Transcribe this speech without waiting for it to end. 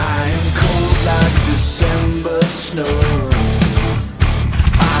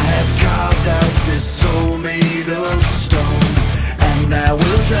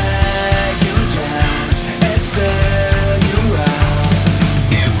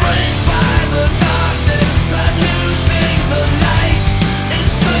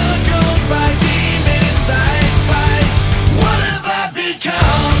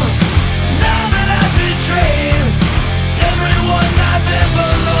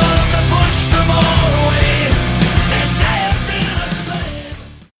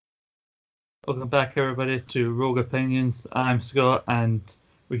Welcome back, everybody, to Rogue Opinions. I'm Scott, and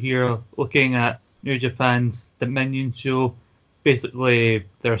we're here looking at New Japan's Dominion show, basically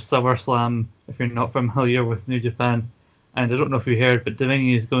their SummerSlam, if you're not familiar with New Japan. And I don't know if you heard, but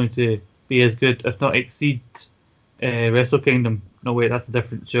Dominion is going to be as good, if not exceed, Wrestle Kingdom. No, wait, that's a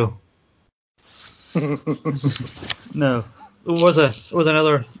different show. No, it was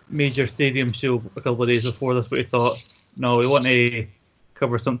another major stadium show a couple of days before this, but we thought, no, we want to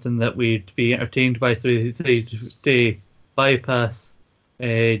cover something that we'd be entertained by, so to bypass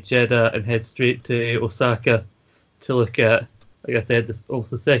Jeddah and head straight to Osaka to look at, like I said, this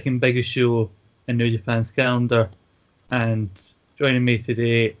the second biggest show in New Japan's calendar. And joining me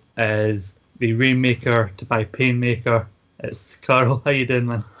today is the Rainmaker to my Painmaker. It's Carl. How you doing,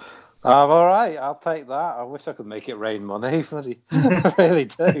 man? I'm all right. I'll take that. I wish I could make it rain money. I really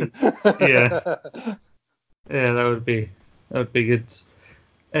do. Yeah, that would be good.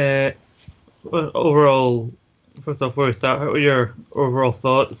 Overall, first off, before we start, what were your overall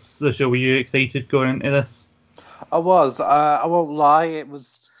thoughts? The show, were you excited going into this? I was. I won't lie. It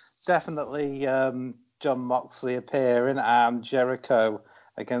was definitely John Moxley appearing and Jericho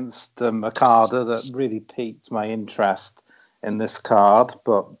against Okada that really piqued my interest in this card.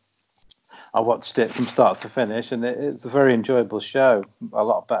 But I watched it from start to finish, and it's a very enjoyable show. A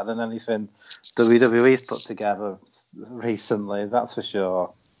lot better than anything WWE's put together recently, that's for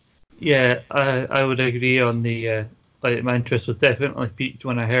sure. Yeah, I would agree on the my interest was definitely piqued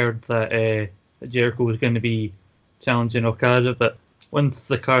when I heard that Jericho was going to be challenging Okada, but once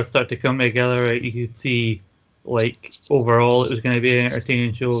the cards started to come together, you could see, like, overall it was going to be an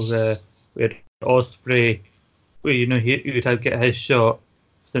entertaining show. We had Ospreay, where he would get his shot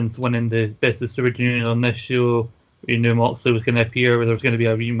since winning the Best of Super Junior on this show. We knew Moxley was going to appear, where there was going to be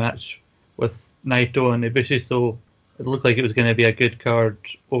a rematch with Naito and Ibushi, so it looked like it was going to be a good card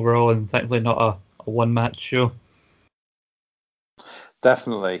overall, and thankfully not a one-match show.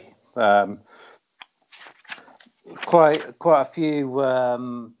 Definitely. Quite a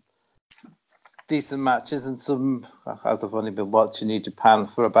few decent matches, and some, as I've only been watching New Japan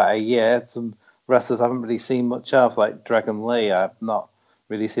for about a year, some wrestlers I haven't really seen much of, like Dragon Lee. I've not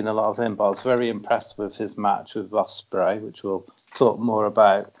really seen a lot of him, but I was very impressed with his match with Ospreay, which we'll talk more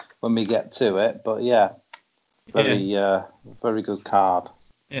about when we get to it. But yeah, very good card.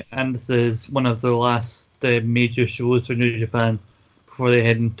 Yeah, and this is one of the last major shows for New Japan before they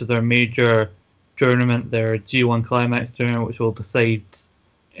head into their major tournament, their G1 Climax tournament, which will decide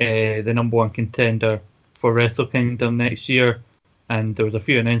the number one contender for Wrestle Kingdom next year. And there was a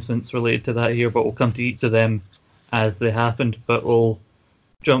few announcements related to that here, but we'll come to each of them as they happened. But we'll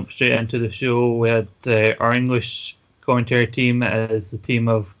jump straight into the show. We had our English commentary team as the team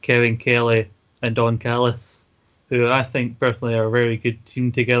of Kevin Kelly and Don Callis, who I think personally are a very good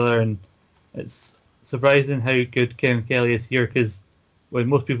team together, and it's surprising how good Kevin Kelly is here, because when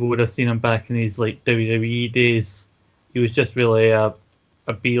most people would have seen him back in his WWE days, he was just really a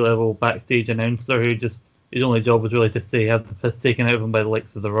B-level backstage announcer who just, his only job was really just to have the piss taken out of him by the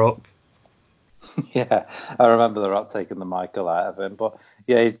likes of The Rock. Yeah, I remember The Rock taking the Michael out of him, but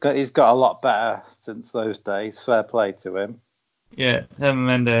yeah, he's got a lot better since those days. Fair play to him. Yeah, him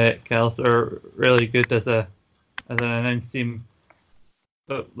and Callis are really good as an announced team.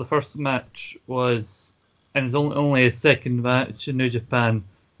 But the first match was, and it was only a second match in New Japan.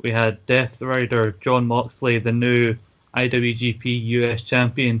 We had Death Rider John Moxley, the new IWGP US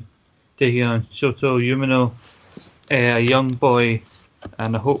champion, taking on Shota Umino, a young boy,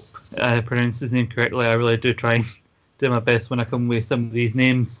 and I hope I pronounced his name correctly. I really do try and do my best when I come with some of these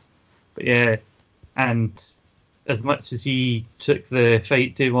names. But yeah, and as much as he took the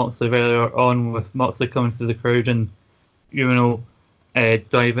fight to Moxley earlier on, with Moxley coming through the crowd and Umino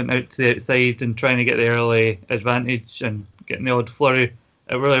diving out to the outside and trying to get the early advantage and getting the odd flurry,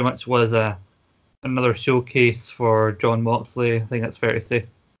 it really much was another showcase for John Moxley. I think that's fair to say.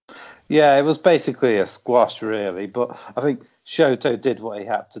 Yeah, it was basically a squash, really, but I think Shoto did what he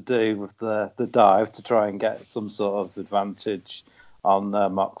had to do with the dive to try and get some sort of advantage on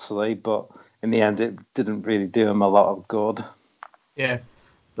Moxley, but in the end it didn't really do him a lot of good. Yeah,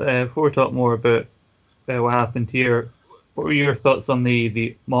 but before we talk more about what happened here, what were your thoughts on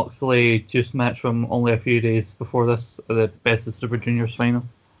the Moxley Juice match from only a few days before this, the Best of Super Juniors final?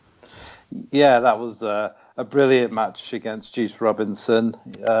 Yeah, that was a brilliant match against Juice Robinson.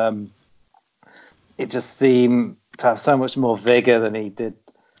 It just seemed to have so much more vigor than he did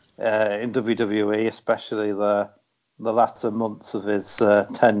in WWE, especially the latter months of his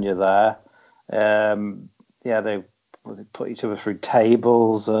tenure there. They put each other through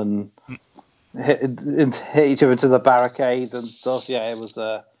tables and hit each other to the barricades and stuff. Yeah, it was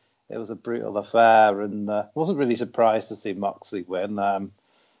it was a brutal affair, and wasn't really surprised to see Moxley win. I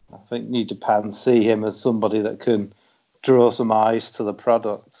think New Japan see him as somebody that can draw some eyes to the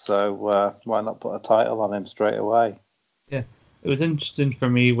product, so why not put a title on him straight away? Yeah, it was interesting for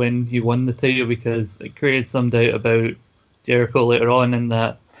me when he won the title because it created some doubt about Jericho later on, in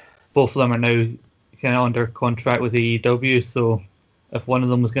that both of them are now kind of under contract with AEW, so if one of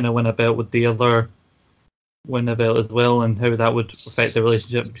them was going to win a belt, would the other win a belt as well, and how that would affect the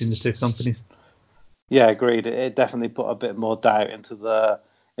relationship between the two companies? Yeah, agreed. It definitely put a bit more doubt into the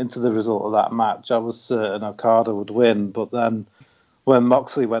result of that match. I was certain Okada would win, but then when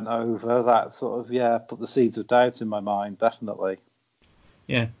Moxley went over, that sort of put the seeds of doubt in my mind, definitely.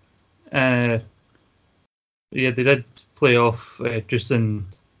 Yeah. They did play off Justin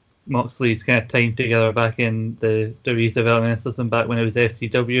Moxley's kind of time together back in the WWE's development system back when it was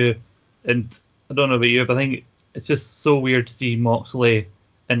FCW, and I don't know about you, but I think it's just so weird to see Moxley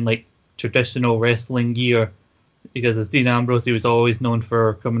in like traditional wrestling gear, because as Dean Ambrose, he was always known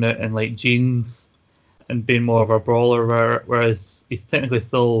for coming out in like jeans and being more of a brawler, whereas he's technically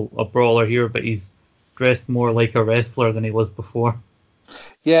still a brawler here, but he's dressed more like a wrestler than he was before.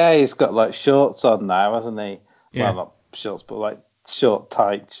 Yeah, he's got like shorts on now, hasn't he? Yeah. Well, not shorts, but like short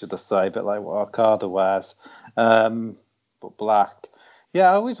tights, should I say, a bit like what Okada wears, but black. Yeah,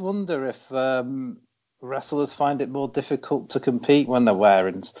 I always wonder if wrestlers find it more difficult to compete when they're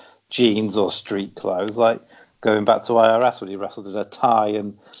wearing jeans or street clothes, like going back to IRS when he wrestled in a tie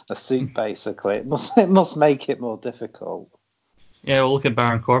and a suit, basically. It must make it more difficult. Yeah, well, look at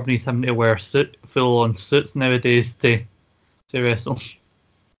Baron Corbin. He's having to wear full-on suits nowadays to wrestle.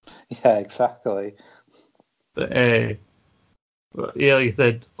 Yeah, exactly. But yeah, like you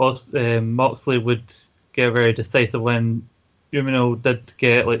said, Moxley would get a very decisive win. Umino did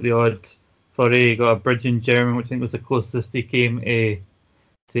get like the odd foray. He got a bridging German, which I think was the closest he came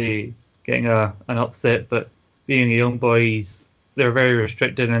to getting an upset. But being a young boy, they're very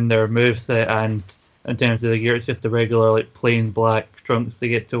restricted in their moveset, and in terms of the gear, it's just the regular like plain black trunks they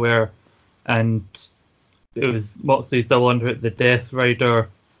get to wear. And it was Moxley's double under the Death Rider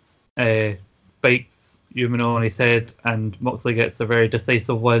bites Umino on his head, and Moxley gets a very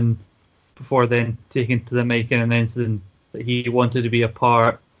decisive win before then taking to the mic and announcing that he wanted to be a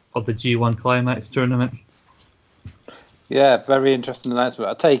part of the G1 Climax tournament. Yeah, very interesting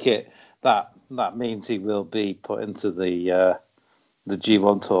announcement. I take it that means he will be put into the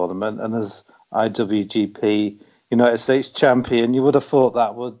G1 tournament, and as IWGP United States champion, you would have thought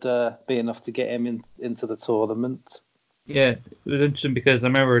that would be enough to get him into the tournament. Yeah, it was interesting because I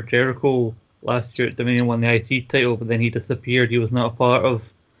remember Jericho last year at Dominion won the IC title, but then he disappeared. He was not a part of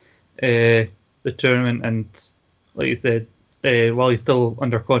the tournament, and like you said, while he's still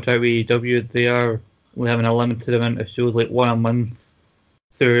under contract with AEW, they are only having a limited amount of shows, like one a month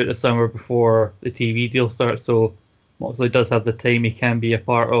throughout the summer before the TV deal starts. So Moxley does have the time he can be a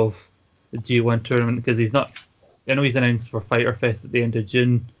part of the G1 tournament, because he's not. I know he's announced for Fyter Fest at the end of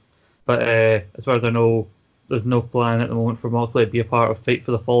June, but as far as I know, there's no plan at the moment for Moxley to be a part of Fight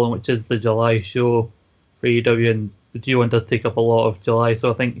for the Fallen, which is the July show for AEW, and the G1 does take up a lot of July,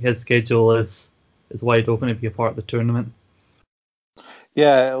 so I think his schedule is wide open to be a part of the tournament.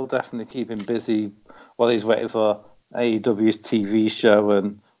 Yeah, it'll definitely keep him busy while he's waiting for AEW's TV show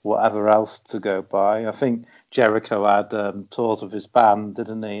and whatever else to go by. I think Jericho had tours of his band,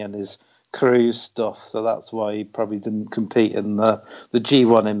 didn't he, and his cruise stuff, so that's why he probably didn't compete in the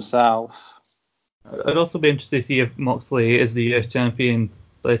G1 himself. I'd also be interested to see if Moxley is the US champion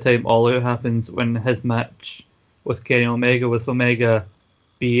by the time All Out happens, when his match with Kenny Omega, with Omega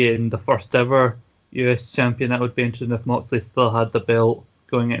being the first ever US champion. That would be interesting if Moxley still had the belt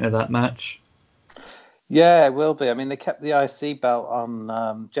going into that match. Yeah, it will be. I mean, they kept the IC belt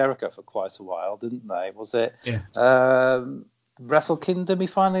on Jericho for quite a while, didn't they? Was it? Yeah. Wrestle Kingdom, he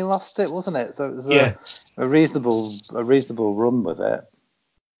finally lost it, wasn't it? So it was a reasonable run with it.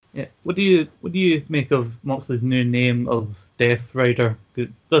 Yeah. What do you make of Moxley's new name of Death Rider? It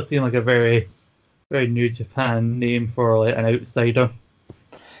does seem like a very, very New Japan name for like an outsider.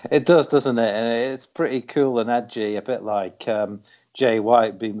 It does, doesn't it? And it's pretty cool and edgy, a bit like Jay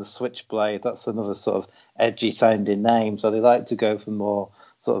White being the Switchblade. That's another sort of edgy sounding name. So they like to go for more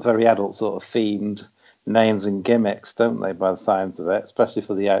sort of very adult sort of themed names and gimmicks, don't they, by the sounds of it, especially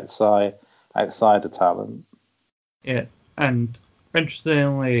for the outsider talent. Yeah, and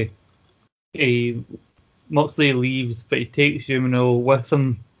interestingly, Moxley leaves, but he takes Umino with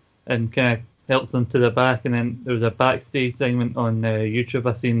him and kind of helps him to the back. And then there was a backstage segment on YouTube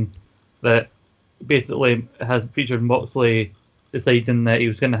I seen that basically has featured Moxley deciding that he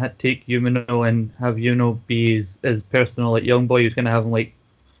was going to take Umino and have Umino be his personal like young boy. He was going to have him like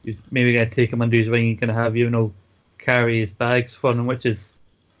he's maybe going to take him under his wing and going to have carry his bags for him, which is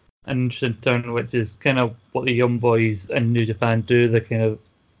an interesting turn, which is kind of what the young boys in New Japan do. They kind of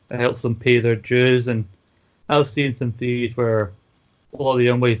it helps them pay their dues, and I've seen some theories where a lot of the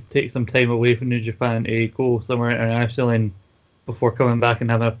young boys take some time away from New Japan to go somewhere international and before coming back and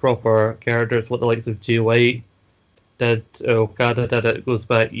having a proper character. It's what the likes of Jay White did, Okada did. It goes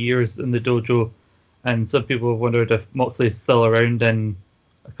back years in the dojo, and some people have wondered if Moxley's still around in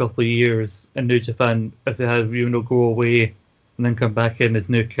a couple of years in New Japan, if they have go away and then come back in as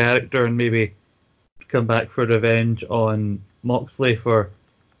new character and maybe come back for revenge on Moxley for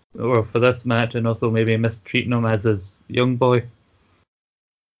this match, and also maybe mistreating him as his young boy.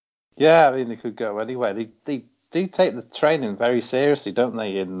 Yeah, I mean, they could go anywhere. They do take the training very seriously, don't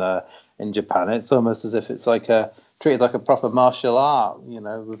they? In Japan, it's almost as if it's treated like a proper martial art.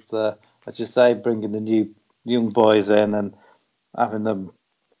 With the, as you say, bringing the new young boys in and having them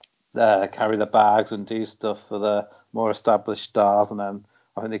carry the bags and do stuff for the more established stars, and then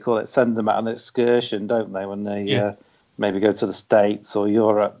I think they call it send them out on an excursion, don't they? When they maybe go to the States or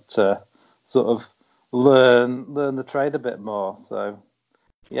Europe to sort of learn the trade a bit more. So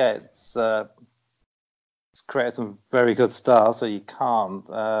yeah, it's created some very good stars, so you can't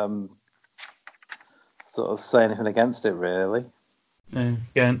sort of say anything against it, really.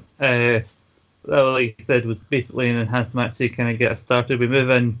 Again, that, like you said, was basically an enhanced match to kind of get us started. We move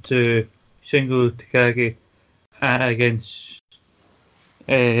into Shingo Takagi against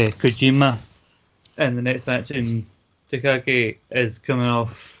Kojima in the next match, and Takagi is coming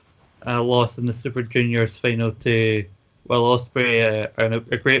off a loss in the Super Juniors final to Will Ospreay, and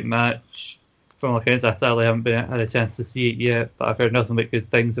a great match. From all accounts, I sadly haven't had a chance to see it yet, but I've heard nothing but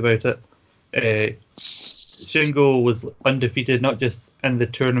good things about it. Shingo was undefeated, not just in the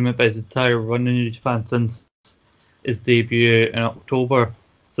tournament, but his entire run in New Japan since his debut in October.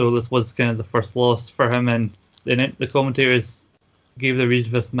 So this was kind of the first loss for him, and the commentators gave the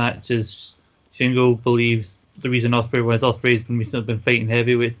reason for this match is Shingo believes the reason Ospreay wins. Ospreay's been fighting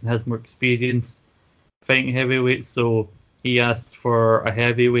heavyweights and has more experience fighting heavyweights, so he asked for a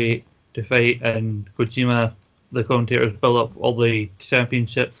heavyweight to fight, and Kojima, the commentators, built up all the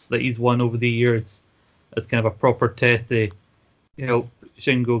championships that he's won over the years as kind of a proper test to help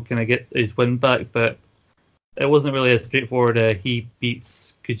Shingo kind of get his win back, but it wasn't really as straightforward. He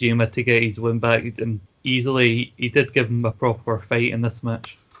beats Kojima to get his win back, and easily he did give him a proper fight in this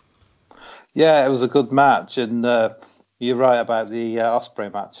match. Yeah, it was a good match, and you're right about the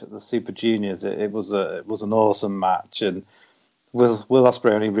Ospreay match at the Super Juniors. It was an awesome match, and Will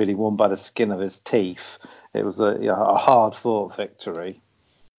Ospreay only really won by the skin of his teeth. It was a hard fought victory.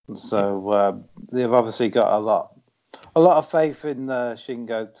 So they've obviously got a lot of faith in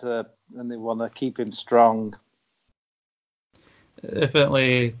Shingo, and they want to keep him strong.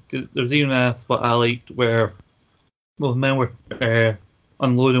 Definitely, there's even a spot I liked where both men were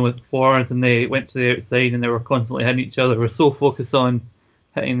unloading with forearms, and they went to the outside and they were constantly hitting each other. They were so focused on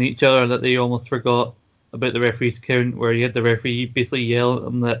hitting each other that they almost forgot about the referee's count, where you had the referee basically yell at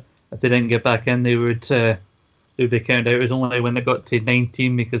them that if they didn't get back in, they would be counted out. It was only when they got to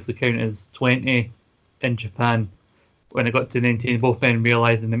 19, because the count is 20 in Japan. When it got to 19, both men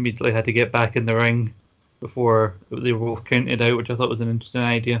realised and immediately had to get back in the ring before they were both counted out, which I thought was an interesting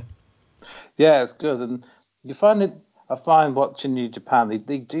idea. Yeah, it's good, and you find it. I find watching New Japan,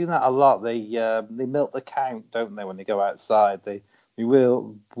 they do that a lot. They milk the count, don't they? When they go outside, they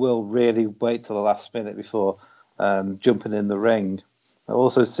will really wait till the last minute before jumping in the ring. It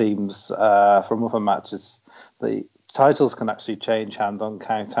also seems from other matches the titles can actually change hands on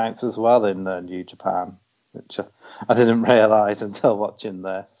count outs as well in New Japan, which I didn't realise until watching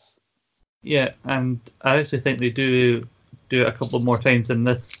this. Yeah, and I actually think they do it a couple more times on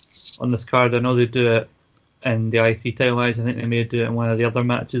this card. I know they do it in the IC title match. I think they may do it in one of the other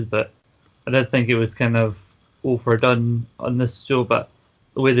matches, but I did think it was kind of overdone on this show. But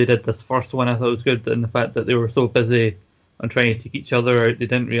the way they did this first one, I thought was good, and the fact that they were so busy on trying to take each other out, they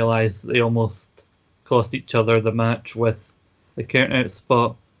didn't realise they almost cost each other the match with the count out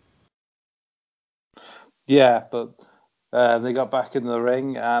spot. Yeah, but they got back in the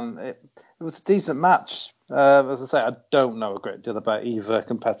ring, and it was a decent match. As I say, I don't know a great deal about either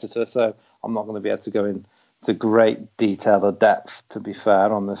competitor, so I'm not going to be able to go into great detail or depth, to be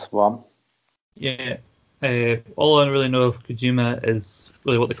fair, on this one. Yeah, all I really know of Kojima is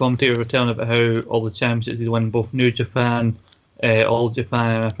really what the commentators were telling about how all the championships he's won, both New Japan, All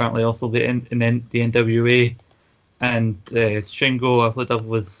Japan, and apparently also the NWA. And Shingo, I thought,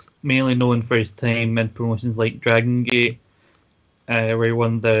 was mainly known for his time in promotions like Dragon Gate, where he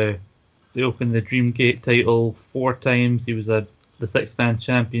won the Dream Gate title 4 times. He was a the six-man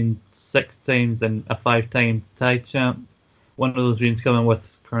champion 6 times and a 5-time tag champ. One of those reigns coming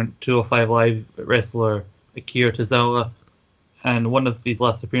with current 205 Live wrestler Akira Tozawa. And one of his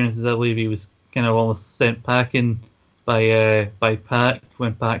last appearances, I believe he was kind of almost sent packing by Pac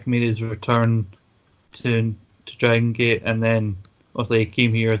when Pac made his return to Dragon Gate, and then obviously he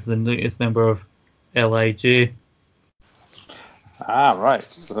came here as the newest member of LIJ. Ah, right.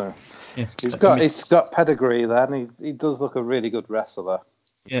 So Yeah, he's got pedigree then. He does look a really good wrestler.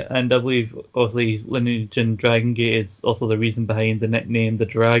 Yeah, and I believe obviously lineage in Dragon Gate is also the reason behind the nickname the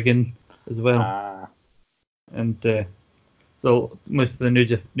Dragon as well. Ah. And so most of the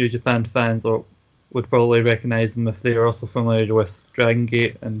New Japan fans would probably recognise him if they are also familiar with Dragon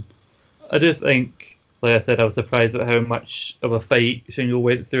Gate. And I do think, like I said, I was surprised at how much of a fight Shingo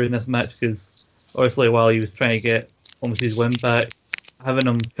went through in this match, because obviously while he was trying to get almost his win back, having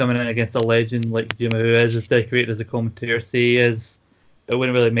him coming in against a legend like Kojima, who is as decorated as a commentator say he is, it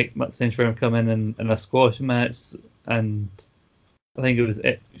wouldn't really make much sense for him coming in a squash match. And I think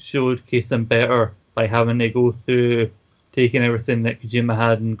it showcased him better by having to go through taking everything that Kojima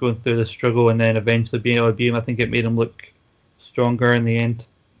had and going through the struggle and then eventually being able to beat him. I think it made him look stronger in the end.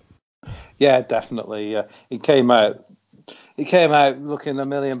 Yeah, definitely. He came out looking $1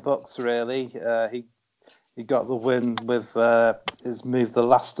 million really. He got the win with his move, the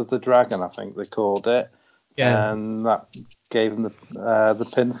Last of the Dragon, I think they called it. Yeah. And that gave him the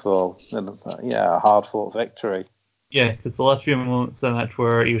pinfall. And, a hard-fought victory. Yeah, because the last few moments of the match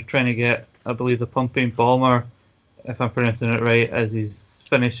where he was trying to get, I believe, the Pumping Bomber, if I'm pronouncing it right, as his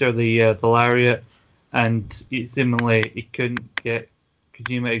finisher, the Lariat, and seemingly he couldn't get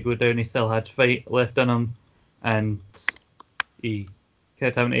Kojima to go down. He still had fight left in him, and he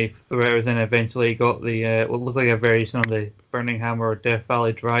kept having to throw everything. Eventually, he got the what looked like a variation on the Burning Hammer or Death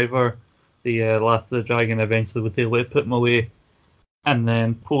Valley Driver. The Last of the Dragon eventually was able to put him away. And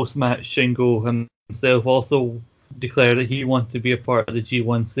then post-match, Shingo himself also declared that he wanted to be a part of the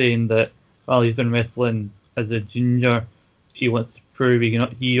G1, saying that while he's been wrestling as a junior, he wants to prove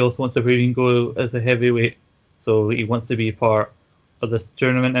he also wants to prove he can go as a heavyweight. So he wants to be a part of this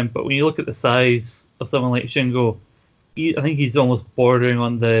tournament. But when you look at the size of someone like Shingo, I think he's almost bordering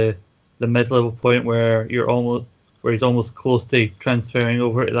on the mid-level point where he's almost close to transferring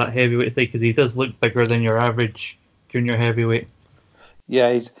over to that heavyweight side, because he does look bigger than your average junior heavyweight.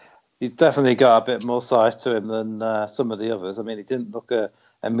 Yeah, he's definitely got a bit more size to him than some of the others. I mean, he didn't look a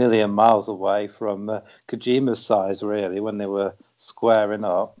million miles away from Kojima's size, really, when they were squaring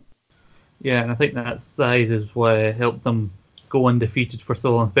up. Yeah, and I think that size is what helped them go undefeated for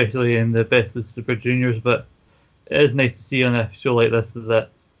so long, especially in the Best of Super Juniors. But it is nice to see on a show like this is that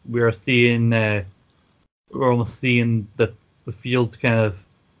we're almost seeing the field kind of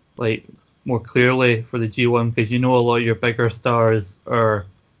like more clearly for the G1, because you know a lot of your bigger stars are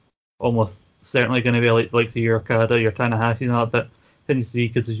almost certainly going to be like your Okada, your Tanahashi and all that, but tend to see,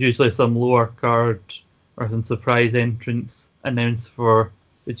 because there's usually some lower card or some surprise entrance announced for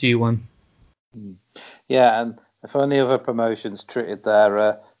the G1. Yeah, and if only other promotions treated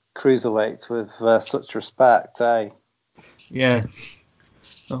their cruiserweights with such respect, eh? Yeah,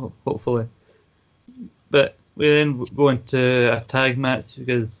 hopefully. But we then go into a tag match,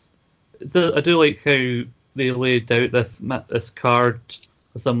 because I do like how they laid out this card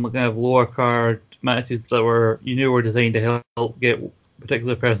with some kind of lower card matches that were designed to help get a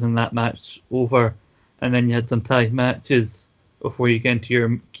particular person in that match over, and then you had some tag matches before you get into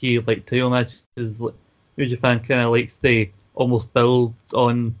your key like title matches. New Japan kind of likes to almost build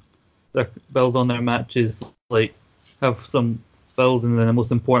on their matches, like have some build, and then the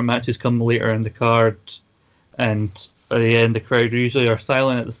most important matches come later in the card. And by the end, the crowd usually are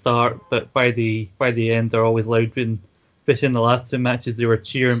silent at the start, but by the end, they're always loud. Especially in the last two matches, they were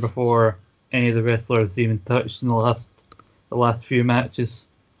cheering before any of the wrestlers even touched in the last few matches.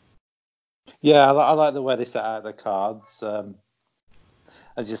 Yeah, I like the way they set out the cards.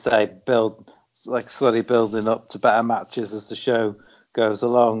 As you say, slowly building up to better matches as the show goes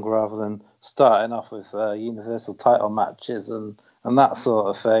along, rather than starting off with universal title matches and that sort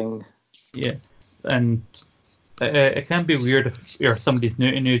of thing. Yeah, and it can be weird if somebody's new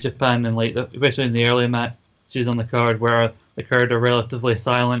to New Japan, and especially in the early matches on the card where the crowd are relatively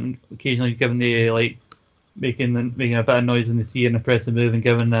silent, occasionally giving making a bit of noise when they see an impressive move and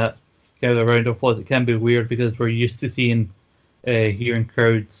giving that kind of a round of applause. It can be weird because we're used to hearing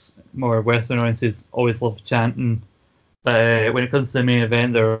crowds, more Western audiences always love chanting. But when it comes to the main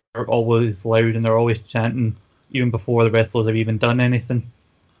event, they're always loud and they're always chanting even before the wrestlers have even done anything.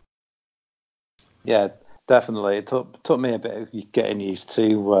 Yeah, definitely. It took me a bit of getting used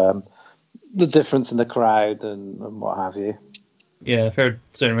to the difference in the crowd and what have you. Yeah, I've heard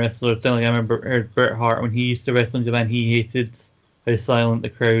certain wrestlers telling. I heard Bret Hart when he used to wrestle in Japan, he hated how silent the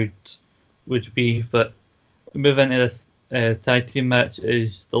crowd would be. But we move into this tag team match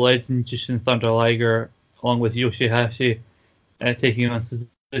is the legend Jushin Thunder Liger along with Yoshihashi taking on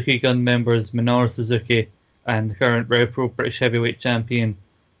Suzuki Gun members Minoru Suzuki and the current Rev Pro British Heavyweight Champion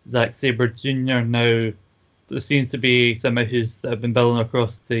Zack Sabre Jr. Now, there seems to be some issues that have been building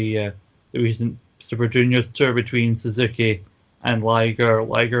across the recent Super Juniors tour between Suzuki and Liger.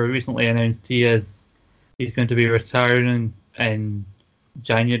 Liger recently announced he's going to be retiring in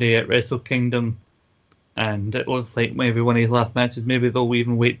January at Wrestle Kingdom, and it looks like maybe one of his last matches. Maybe they'll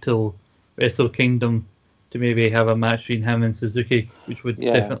even wait till Wrestle Kingdom to maybe have a match between him and Suzuki, which would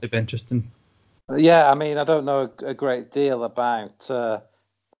definitely be interesting. Yeah, I mean, I don't know a great deal about the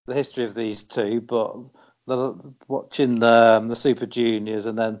history of these two, but watching the Super Juniors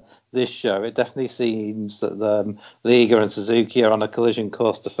and then this show, it definitely seems that Liger and Suzuki are on a collision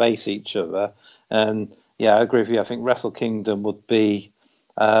course to face each other. And yeah, I agree with you. I think Wrestle Kingdom would be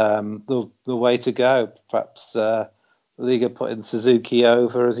the way to go. Perhaps Liger putting Suzuki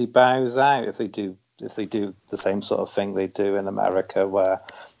over as he bows out if they do the same sort of thing they do in America, where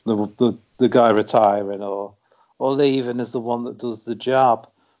the guy retiring or leaving is the one that does the job.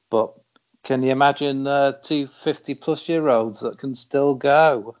 But can you imagine two 50-plus-year-olds that can still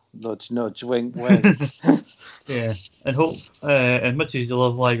go? Nudge, nudge, wink, wink. Yeah, and as much as you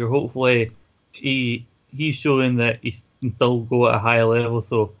love Liger, hopefully he's showing that he can still go at a high level.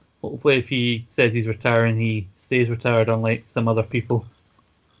 So hopefully, if he says he's retiring, he stays retired, unlike some other people.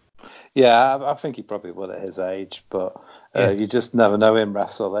 Yeah, I think he probably will at his age, but you just never know in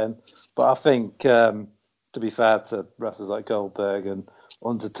wrestling. But I think, to be fair to wrestlers like Goldberg and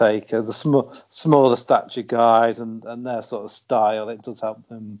Undertaker, the smaller stature guys and their sort of style, it does help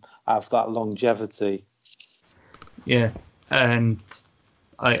them have that longevity. Yeah, and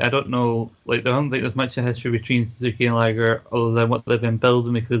I don't know, I don't think there's much of history between Suzuki and Liger other than what they've been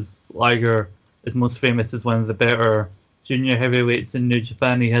building, because Liger is most famous as one of the better junior heavyweights in New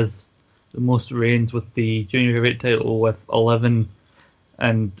Japan. He has the most reigns with the junior heavyweight title with 11,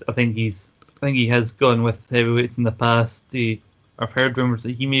 and I think he has gone with heavyweights in the past. I've heard rumours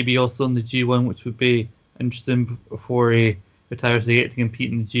that he may be also in the G1, which would be interesting before he retires to get to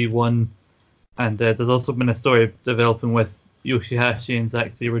compete in the G1. And there's also been a story developing with Yoshihashi and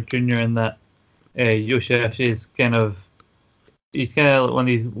Zack Sabre Jr. in that Yoshihashi is kind of like one of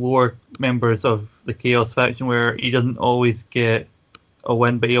these lower members of the Chaos faction where he doesn't always get a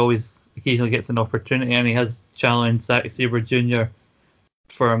win, but he always occasionally gets an opportunity, and he has challenged Zack Sabre Jr.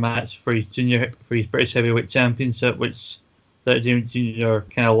 for a match for his British Heavyweight Championship, which Zack Sabre Jr.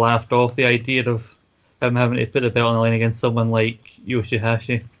 kind of laughed off the idea of him having to put the belt on the line against someone like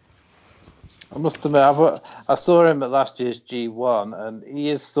Yoshihashi. I must admit, I saw him at last year's G1, and he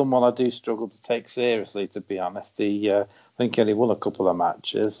is someone I do struggle to take seriously, to be honest. I think he only won a couple of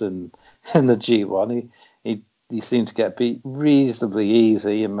matches in the G1. He seemed to get beat reasonably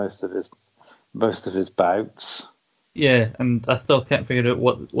easy in most of his bouts. Yeah, and I still can't figure out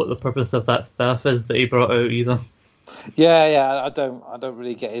what the purpose of that staff is that he brought out either. Yeah, I don't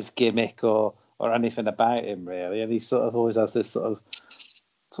really get his gimmick or anything about him really, and he sort of always has this sort of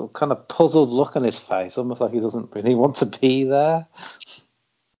kind of puzzled look on his face, almost like he doesn't really want to be there.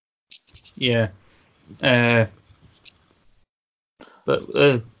 Yeah,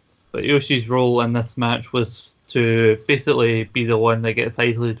 but Yoshi's role in this match was to basically be the one that gets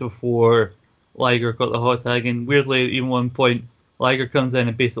isolated before Liger got the hot tag, and weirdly, even one point, Liger comes in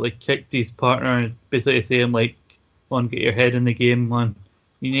and basically kicked his partner and basically saying like, "Come on, get your head in the game, man.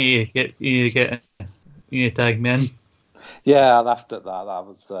 You need to tag me in." Yeah, I laughed at that. That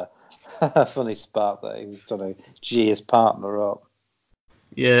was a funny spot that he was trying to G his partner up.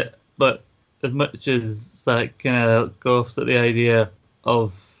 Yeah, but as much as that kind of goes at the idea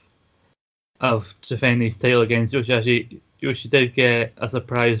of defending his title against Yoshihashi, Yoshi did get a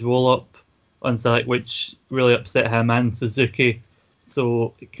surprise roll-up on Zack, which really upset him and Suzuki.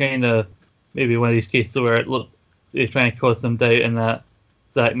 So it kind of maybe one of these cases where they're trying to cause some doubt in that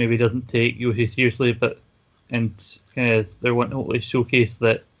Zack maybe doesn't take Yoshi seriously, and kind of they want to hopefully showcase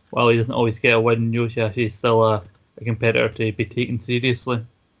that while he doesn't always get a win, Yoshihashi is still a competitor to be taken seriously.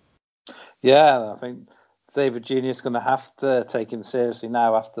 Yeah, I think Sabre Jr. is going to have to take him seriously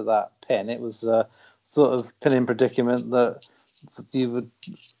now after that pin. It was a sort of pinning predicament that you would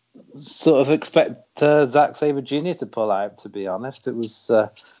sort of expect Zack Sabre Jr. to pull out, to be honest. It was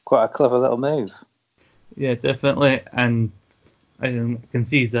quite a clever little move. Yeah, definitely. And I can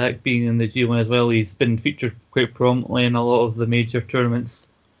see Zack being in the G1 as well. He's been featured quite prominently in a lot of the major tournaments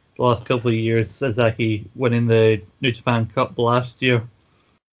the last couple of years, Sasaki winning the New Japan Cup last year.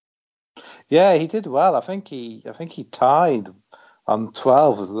 Yeah, he did well. I think he tied on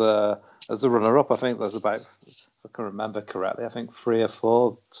 12 as the runner-up. I think there's about, if I can remember correctly, I think 3 or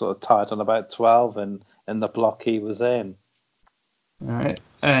 4 sort of tied on about 12 in the block he was in. All right,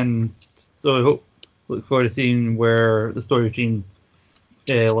 and so I look forward to seeing where the story between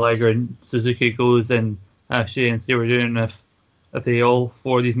Liger and Suzuki goes, and Hashi and see what we're doing. If they all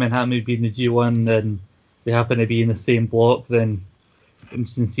 4 of these men happen to be in the G1, then they happen to be in the same block, then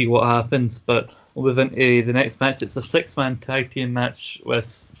interesting to see what happens. But we'll move into the next match. It's a 6-man tag team match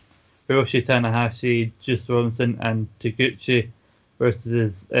with Hiroshi Tanahashi, Juice Robinson, and Taguchi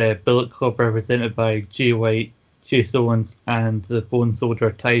versus Bullet Club, represented by Jay White, Chase Owens, and the Bone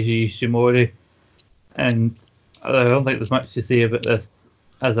Soldier Taiji Ishimori. And I don't think there's much to say about this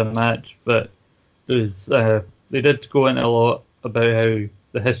as a match, but they did go into a lot about how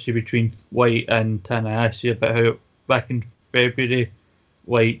the history between White and Tanahashi, about how back in February,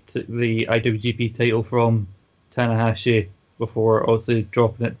 White took the IWGP title from Tanahashi before also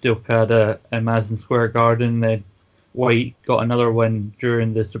dropping it to Okada in Madison Square Garden. Then White got another win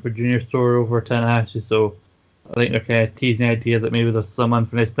during the Super Junior tour over Tanahashi, so I think they're kind of teasing the idea that maybe there's some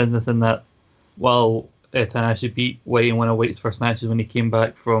unfinished business in that. While Tanahashi beat White in one of White's first matches when he came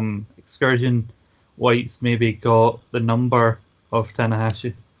back from Excursion, White's maybe got the number of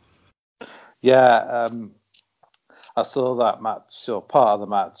Tanahashi. Yeah, I saw that match, or part of the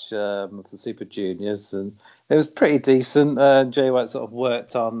match of the Super Juniors, and it was pretty decent. Jay White sort of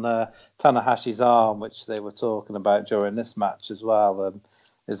worked on Tanahashi's arm, which they were talking about during this match as well.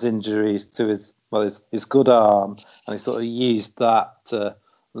 His injuries to his good arm, and he sort of used that to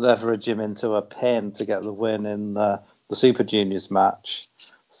leverage him into a pin to get the win in the Super Juniors match.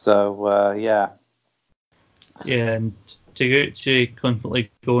 So, yeah. Yeah, and Taguchi constantly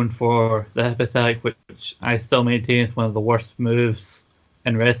going for the hip attack, which I still maintain is one of the worst moves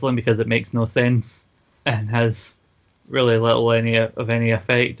in wrestling because it makes no sense and has really little of any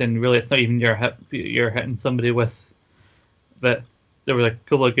effect. And really, it's not even your hip you're hitting somebody with. But there were a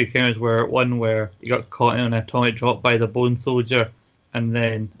couple of good counters where he got caught in an atomic drop by the Bone Soldier, and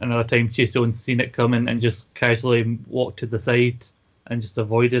then another time Chase Owens seen it coming and just casually walked to the side and just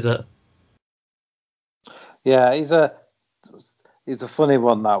avoided it. Yeah, he's a funny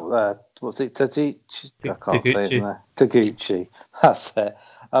one. That what's it? Taguchi. I can't say it now. Taguchi. That's it.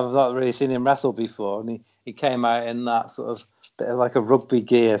 I've not really seen him wrestle before, and he came out in that sort of bit of like a rugby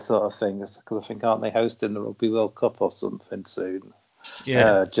gear sort of thing. Because I think aren't they hosting the Rugby World Cup or something soon?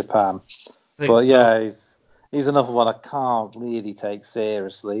 Yeah, Japan. But yeah, he's another one I can't really take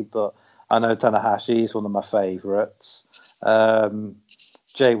seriously. But I know Tanahashi is one of my favourites.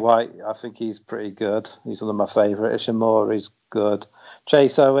 Jay White, I think he's pretty good. He's one of my favourites. Ishimori's good.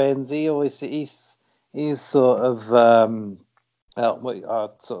 Chase Owens, he's sort of what I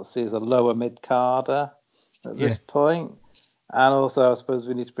sort of see as a lower mid carder at this point. And also, I suppose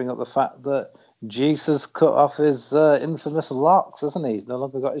we need to bring up the fact that Juice has cut off his infamous locks, hasn't he? He's no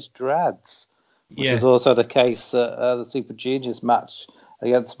longer got his dreads, which is also the case at the Super Juniors match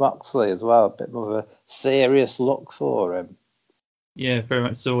against Moxley as well. A bit more of a serious look for him. Yeah, very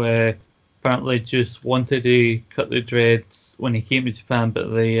much so. Apparently, Juice wanted to cut the dreads when he came to Japan, but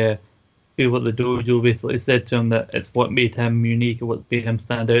the people at the dojo basically said to him that it's what made him unique and what made him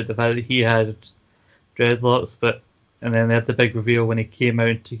stand out, the fact that he had dreadlocks. And then they had the big reveal when he came out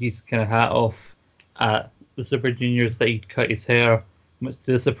and took his kind of hat off at the Super Juniors that he'd cut his hair, much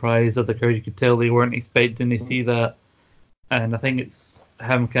to the surprise of the crowd. You could tell they weren't expecting to see that. And I think it's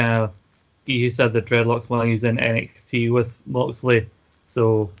him he used to have the dreadlocks while he was in NXT with Moxley,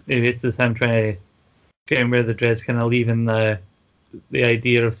 so maybe it's just him trying to get rid of the dreads, kind of leaving the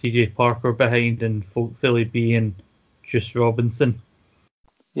idea of CJ Parker behind and Philly B and Juice Robinson.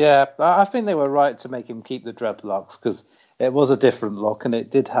 Yeah, I think they were right to make him keep the dreadlocks because it was a different look and it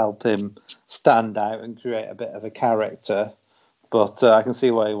did help him stand out and create a bit of a character. But I can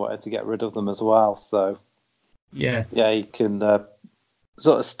see why he wanted to get rid of them as well. So yeah, he can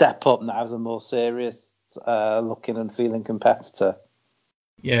sort of step up now as a more serious looking and feeling competitor.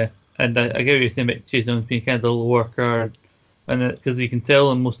 Yeah, and I get what you're saying about Chase Owens being kind of the lower card, and because you can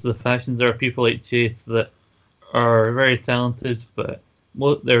tell in most of the fashions there are people like Chase that are very talented, but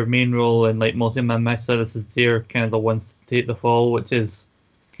their main role in like multi-man match status is they're kind of the ones to take the fall, which is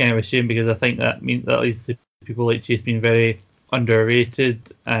kind of a shame because I think that means that leads to people like Chase being very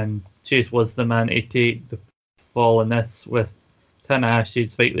underrated, and Chase was the man to take the fall in this with Tanahashi.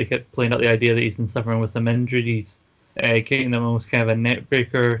 Despite they kept playing up the idea that he's been suffering with some injuries, getting them almost kind of a neck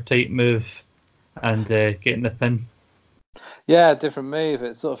breaker type move and getting the pin. Yeah, different move.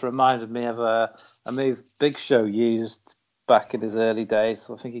 It sort of reminded me of a move Big Show used back in his early days.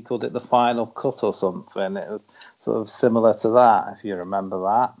 So I think he called it the final cut or something. It was sort of similar to that, if you remember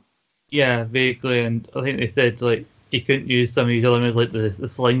that. Yeah, vaguely, and I think they said like he couldn't use some of his elements like the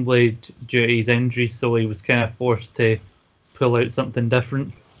sling blade due to his injury, so he was kind of forced to pull out something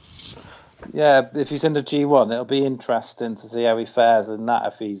different. Yeah, if he's in the G1, it'll be interesting to see how he fares in that,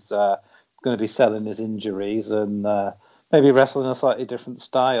 if he's going to be selling his injuries and maybe wrestling a slightly different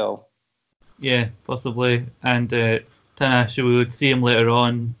style. Yeah, possibly. And Tanahashi, we would see him later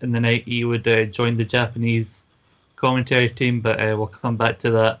on in the night. He would join the Japanese commentary team, but we'll come back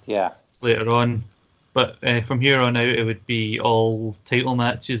to that later on. But from here on out, it would be all title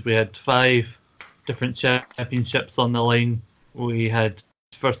matches. We had 5 different championships on the line. We had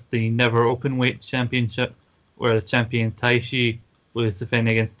first the Never Openweight Championship, where the champion Taishi was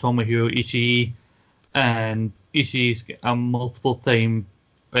defending against Tomohiro Ishii, and Ishii's a multiple-time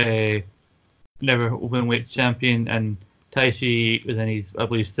Never Openweight champion, and Taishi was in his, I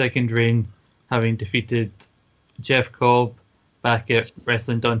believe, second reign, having defeated Jeff Cobb back at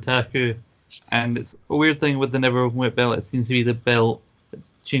Wrestling Dontaku. And it's a weird thing with the Never Openweight belt. It seems to be the belt that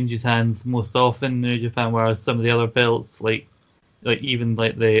changes hands most often in New Japan, whereas some of the other belts, like even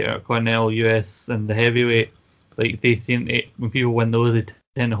like the Continental US and the heavyweight, like they seem to, when people win those, they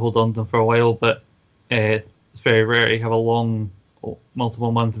tend to hold on to them for a while. But it's very rare to have a long,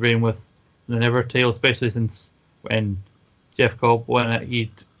 multiple month reign with the Never title, especially since when Jeff Cobb won it,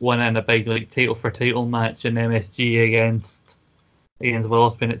 he'd won it in a big like title for title match in MSG against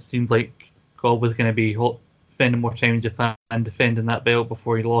Will Ospreay. It seems like Cobb was going to be spending more time in Japan defending that belt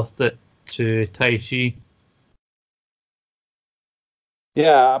before he lost it to Taishi.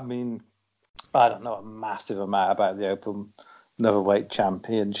 Yeah, I mean, I don't know a massive amount about the Open Neverweight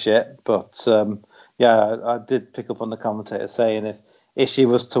Championship, but yeah, I did pick up on the commentator saying if Ishii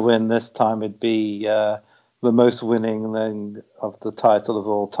was to win this time, it'd be the most winning of the title of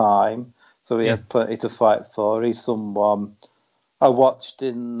all time. So he had plenty to fight for. He's someone I watched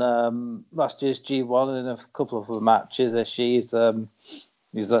in last year's G1 in a couple of the matches. Ishii,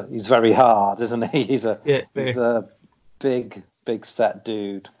 he's very hard, isn't he? He's a big set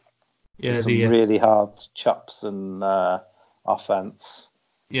dude. Yeah, with some really hard chops and offense.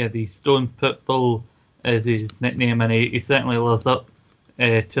 Yeah, the Stone Pitbull is his nickname, and he certainly lives up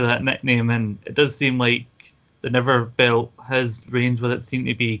to that nickname. And it does seem like the Never belt, his reigns with it seem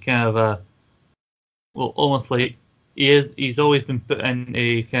to be kind of almost like he's always been put in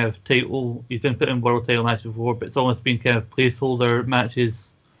a kind of title. He's been put in world title matches before, but it's almost been kind of placeholder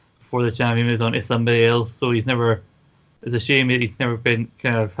matches before the champion moves on to somebody else. So he's never. It's a shame that he's never been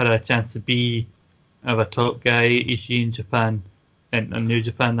kind of had a chance to be kind of a top guy, Ishii in Japan, in New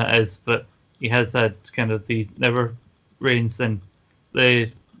Japan that is. But he has had kind of these Never reigns, and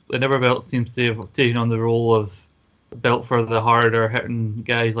the Never belt seems to have taken on the role of the belt for the harder hitting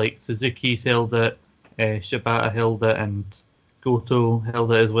guys like Suzuki held it. Shibata held it, and Goto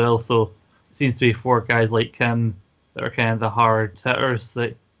held it as well. So it seems to be 4 guys like him that are kind of the hard hitters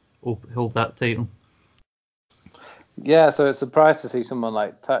that hold that title. Yeah, so it's surprised to see someone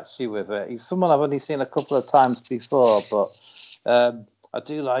like Taishi with it. He's someone I've only seen a couple of times before, but I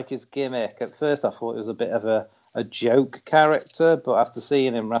do like his gimmick. At first, I thought it was a bit of a joke character, but after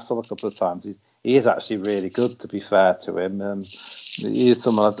seeing him wrestle a couple of times, he is actually really good, to be fair to him. He is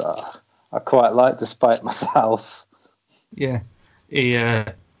someone I quite like, despite myself. Yeah,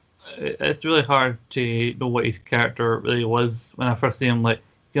 it's really hard to know what his character really was. When I first see him, like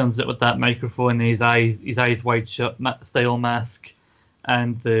he comes out with that microphone and his eyes wide shut style mask,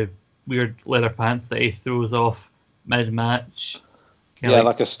 and the weird leather pants that he throws off mid match. Yeah,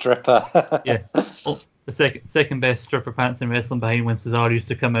 like a stripper. Yeah, the second best stripper pants in wrestling behind when Cesaro used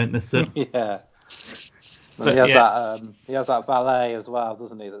to come out in the suit. Yeah. But he has that valet as well,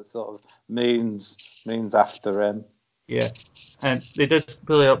 doesn't he? That sort of moons after him. Yeah, and they did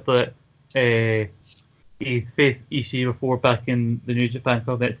pull up that he's faced Ishii before back in the New Japan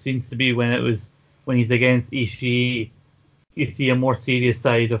Cup. It seems to be when he's against Ishii, you see a more serious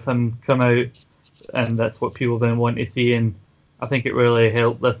side of him come out, and that's what people then want to see. And I think it really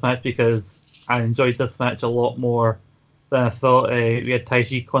helped this match because I enjoyed this match a lot more than I thought. We had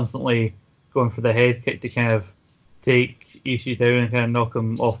Taishi constantly going for the head kick to kind of take Ishii down and kind of knock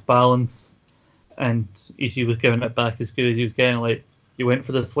him off balance, and Ishii was giving it back as good as he was getting. Like he went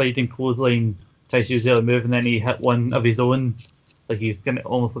for the sliding clothesline, Taishi was able to move, and then he hit one of his own. Like he was gonna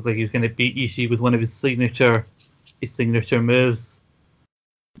almost look like he was gonna beat Ishii with one of his signature moves.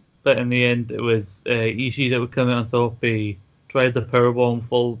 But in the end, it was Ishii that would come out on top. He tried the powerbomb,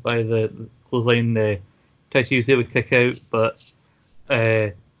 followed by the clothesline. Taichi was able to kick out, but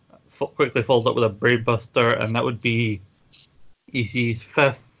quickly followed up with a brainbuster, and that would be Ishii's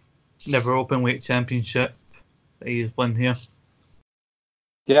 5th never openweight championship that he's won here.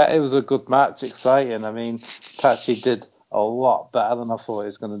 Yeah, it was a good match, exciting. I mean, Taichi did a lot better than I thought he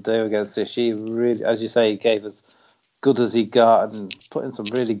was going to do against Ishii. Really, as you say, he gave as good as he got and put in some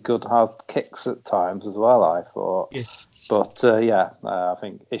really good hard kicks at times as well, I thought. Yeah. But I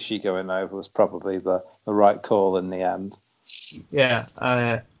think Ishii going over was probably the right call in the end. Yeah,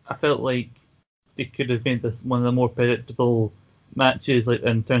 I felt like it could have been one of the more predictable matches, like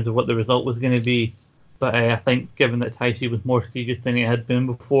in terms of what the result was going to be. But I think given that Taichi was more serious than he had been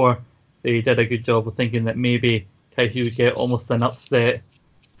before, they did a good job of thinking that maybe Taichi would get almost an upset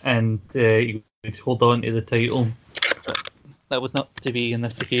and he would hold on to the title. But that was not to be in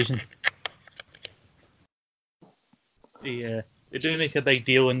this occasion. They do make a big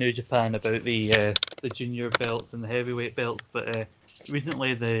deal in New Japan about the junior belts and the heavyweight belts, but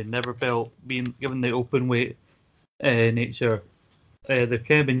recently the never belt being given the open weight nature, they've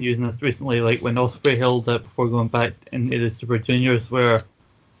kind of been using this recently, like when Ospreay held it before going back into the Super Juniors, where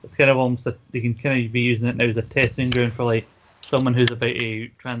it's kind of almost they can kind of be using it now as a testing ground for like someone who's about to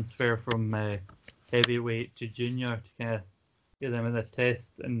transfer from heavyweight to junior to kind of get them in a test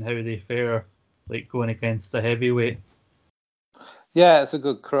and how they fare, like going against a heavyweight. Yeah, it's a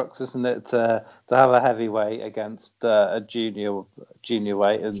good crux, isn't it, to have a heavyweight against a junior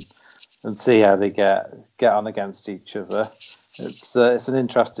weight and see how they get on against each other. It's an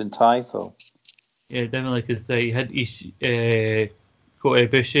interesting title. Yeah, definitely, because you had Kota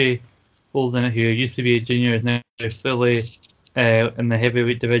Ibushi holding it, who used to be a junior, is now fully in the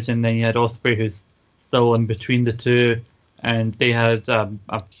heavyweight division. Then you had Ospreay, who's still in between the two, and they had a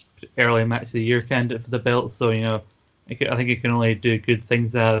early match of the year candidate for the belt. So I think you can only do good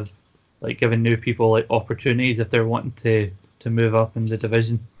things to have, like, giving new people like opportunities if they're wanting to move up in the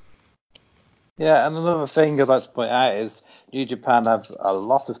division. Yeah, and another thing I'd like to point out is New Japan have a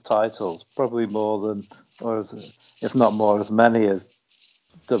lot of titles, probably more than, if not more, as many as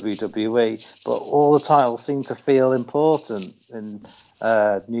WWE, but all the titles seem to feel important in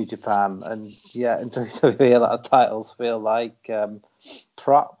New Japan, and in WWE a lot of titles feel like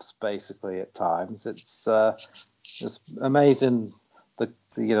props basically at times. It's amazing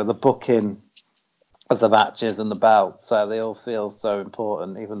the booking of the matches and the belts, so they all feel so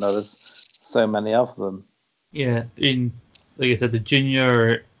important, even though there's so many of them. Yeah, like I said, the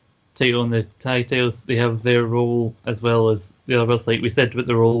junior title and the tag titles, they have their role as well as the others. Like we said with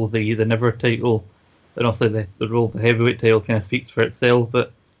the role of the never title, and also the role of the heavyweight title kind of speaks for itself.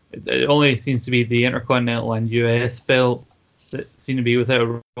 But it only seems to be the Intercontinental and US belt that seem to be without a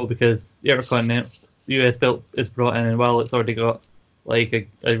role, because the Intercontinental US belt is brought in, and while it's already got like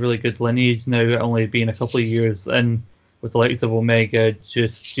a really good lineage now, only being a couple of years in, with the likes of Omega,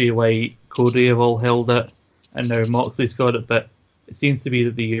 just Jay White, Cody have all held it, and now Moxley's got it. But it seems to be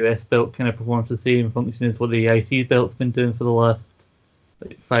that the US belt kind of performs the same function as what the IC belt's been doing for the last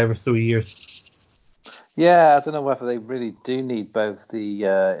 5 or so years. Yeah, I don't know whether they really do need both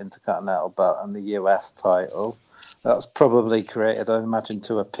the Intercontinental belt and the US title. That's probably created, I imagine,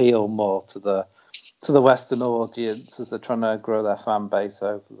 to appeal more to the Western audience as they're trying to grow their fan base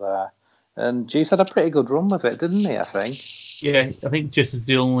over there. And Juice had a pretty good run with it, didn't he, I think? Yeah, I think Juice is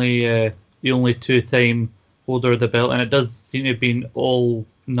the only 2-time holder of the belt, and it does seem to have been all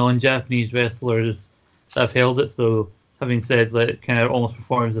non-Japanese wrestlers that have held it. So having said that, it kind of almost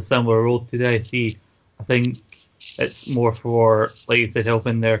performs a similar role to the IC. I think it's more for, like you said,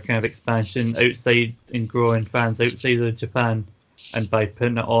 helping their kind of expansion outside and growing fans outside of Japan, and by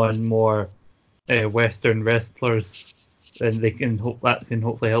putting it on more Western wrestlers, then they can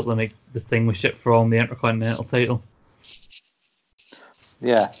hopefully help them distinguish it from the Intercontinental title.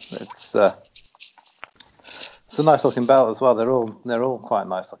 Yeah, it's a nice looking belt as well. They're all quite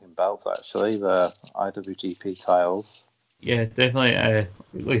nice looking belts, actually, the IWGP titles. Yeah, definitely.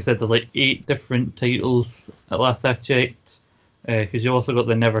 Like I said, there's like 8 different titles at last I checked, because you also got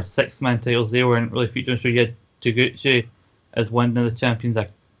the never 6-man titles. They weren't really featured, so you had Taguchi as one of the champions. I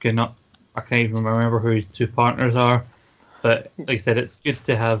can't even remember who his 2 partners are, but like I said, it's good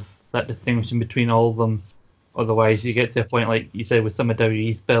to have that distinction between all of them. Otherwise, you get to a point, like you said, with some of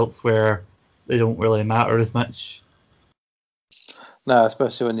WWE's belts where they don't really matter as much. No,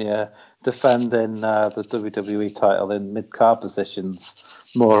 especially when you're defending the WWE title in mid-card positions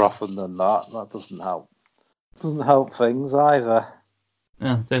more often than not. That doesn't help. Doesn't help things either.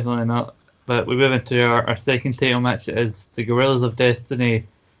 No, definitely not. But we move into our second title match. It is the Guerrillas of Destiny,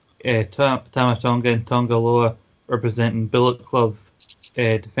 Tama Tonga and Tonga Loa representing Bullet Club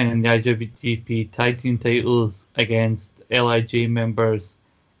defending the IWGP Tag Team titles against LIJ members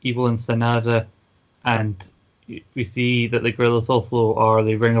Evil and Sanada, and we see that the Guerrillas also are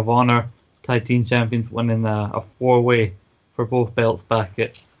the Ring of Honor Tag Team Champions, winning a four-way for both belts back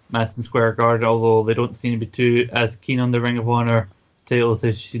at Madison Square Garden, although they don't seem to be too as keen on the Ring of Honor titles.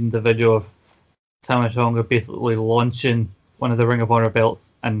 As seen the video of Tama Tonga basically launching one of the Ring of Honor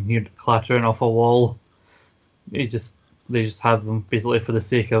belts and here clattering off a wall. They just have them basically for the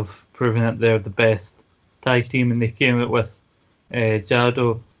sake of proving that they're the best tag team, and they came out with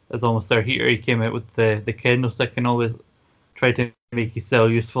Jado as almost their heater. He came out with the kendo stick and always tried to make himself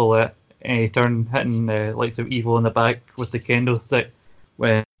useful at any turn, hitting likes of Evil in the back with the kendo stick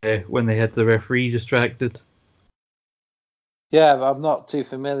when they had the referee distracted. Yeah, I'm not too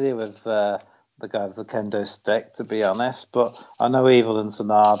familiar with the guy with the kendo stick, to be honest, but I know Evil and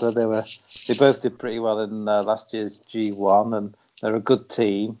Sanada. They both did pretty well in last year's G1, and they're a good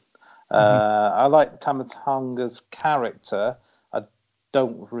team. I like Tama Tonga's character. I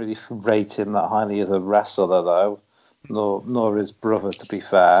don't really rate him that highly as a wrestler, though, nor his brother, to be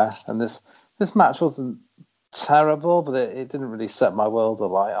fair. And this match wasn't terrible, but it didn't really set my world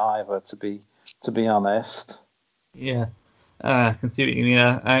alight either, to be honest. Yeah. I can see what you mean.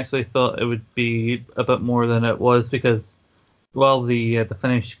 I actually thought it would be a bit more than it was because, while the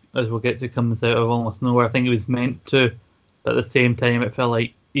finish, as we'll get to, comes out of almost nowhere, I think it was meant to. But at the same time, it felt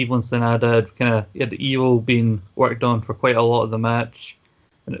like Evil and Sanada had the Evil being worked on for quite a lot of the match,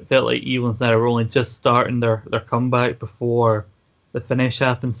 and it felt like Evil and Sanada were only just starting their comeback before the finish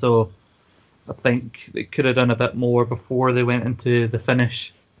happened. So I think they could have done a bit more before they went into the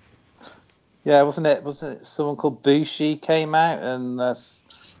finish. Yeah, wasn't it someone called Bushi came out and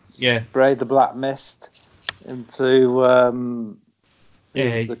sprayed the black mist into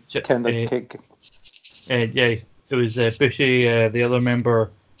the kendo kick? It was Bushi, the other member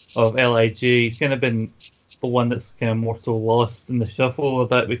of LIG. He's kind of been the one that's kind of more so lost in the shuffle a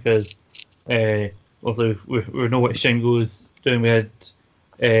bit because also we know what Shingo's doing. We had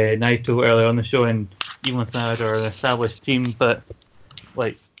Naito earlier on the show, and Evil and Sanada are an established team, but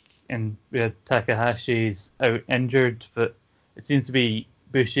and we had Takahashi's out injured, but it seems to be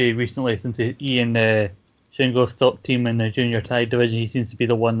Bushi recently, since he and Shingo stopped teaming in the junior tag division. He seems to be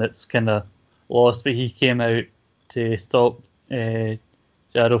the one that's kind of lost, but he came out to stop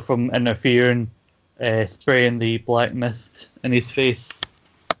Jado from interfering, spraying the black mist in his face.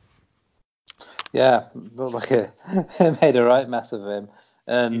 Yeah, looked like it made a right mess of him.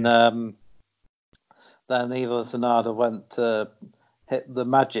 And then Evil Sanada went to hit the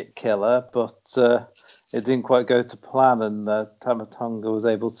Magic Killer, but it didn't quite go to plan, and Tama Tonga was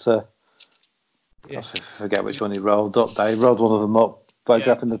able to... I forget which one he rolled up there. He rolled one of them up by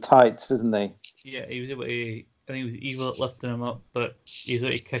grabbing the tights, didn't he? Yeah, he was able to... I think it was Evil that lifted him up, but he was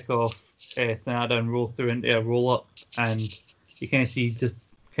able to kick off Sanada and roll through into a roll-up, and you kind of see just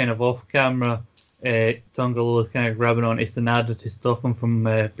kind of off-camera Tonga was kind of grabbing onto Sanada to stop him from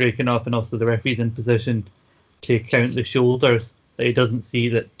breaking off, and also the referee's in position to count the shoulders. That he doesn't see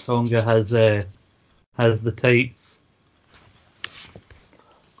that Tonga has the tights.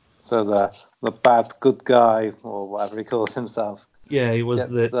 So the bad good guy, or whatever he calls himself, he was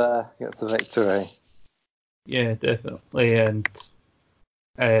gets the victory. Yeah, definitely. And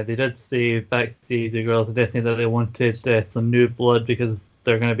they did say backstage, the Girls of Destiny, that they wanted some new blood because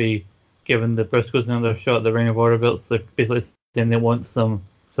they're going to be giving the Briscoes another shot at the Ring of Honor belts. They're basically saying they want some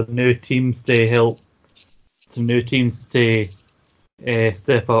new teams to help, some new teams to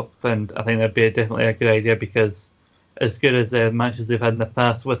step up, and I think that'd be definitely a good idea because as good as the matches they've had in the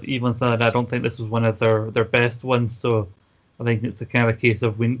past with Evil and Sanada, I don't think this was one of their best ones. So I think it's a kind of a case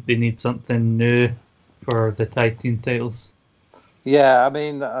of they need something new for the tag team titles. Yeah, I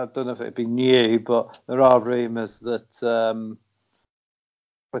mean, I don't know if it'd be new, but there are rumours that the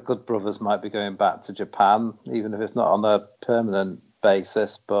Good Brothers might be going back to Japan, even if it's not on a permanent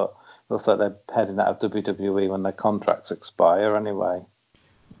basis, but looks like they're heading out of WWE when their contracts expire anyway.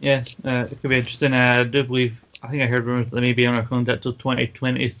 Yeah, it could be interesting. I think I heard rumors that they may be on our contract till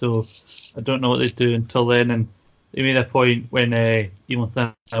 2020, so I don't know what they do until then. And they made a point when Evil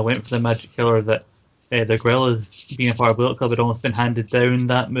Sanada went for the Magic Killer that the Guerrillas, being a part of Bullet Club, had almost been handed down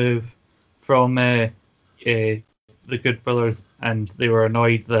that move from the Good Brothers, and they were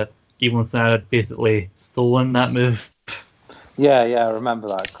annoyed that Evil and Sanada had basically stolen that move. Yeah, I remember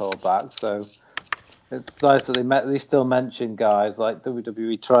that callback. So it's nice that they still mention guys. Like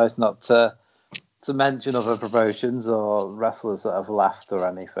WWE tries not to mention other promotions or wrestlers that have left or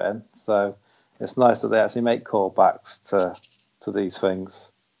anything. So it's nice that they actually make callbacks to these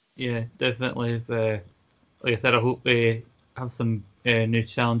things. Yeah, definitely. Like I said, I hope they have some new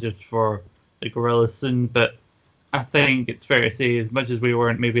challengers for the Gorillas soon. But I think it's fair to say, as much as we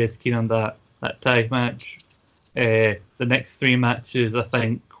weren't maybe as keen on that tag match, the next 3 matches I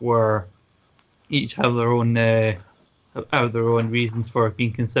think were each have their own reasons for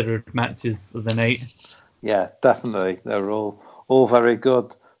being considered matches of the night. Yeah, definitely. They were all very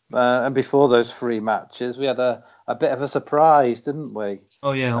good. And before those 3 matches, we had a bit of a surprise, didn't we?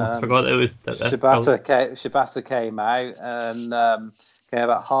 Oh yeah, I almost forgot it was Shibata came out and came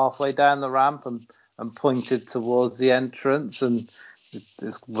about halfway down the ramp and pointed towards the entrance, and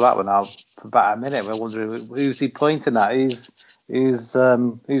that went out for about a minute. We're wondering who's he pointing at, who's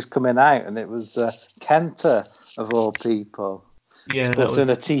coming out, and it was Kenta of all people. Yeah, that was in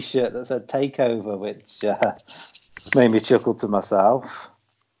a T-shirt that said "Takeover," which made me chuckle to myself.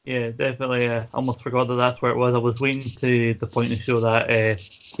 Yeah, definitely. I almost forgot that's where it was. I was waiting to the point to show that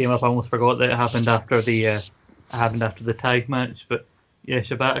came up. I almost forgot that it happened after the tag match. But yeah,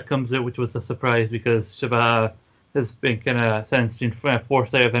 Shibata comes out, which was a surprise because Shibata has been been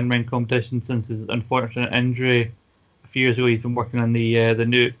forced out of in-ring competition since his unfortunate injury a few years ago. He's been working on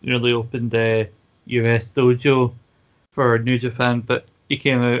the newly opened US dojo for New Japan, but he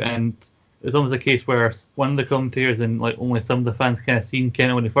came out and it was almost a case where one of the commentators and like only some of the fans kind of seen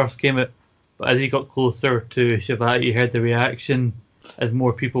Kenta when he first came out, but as he got closer to Shibata, you heard the reaction as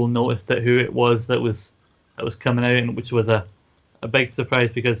more people noticed who it was that was coming out, and which was a big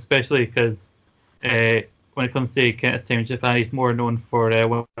surprise especially because when it comes to Kenta's time in Japan, he's more known for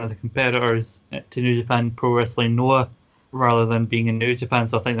one of the competitors to New Japan Pro Wrestling Noah rather than being in New Japan.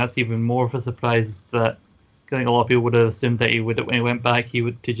 So I think that's even more of a surprise that. I think a lot of people would have assumed that when he went back,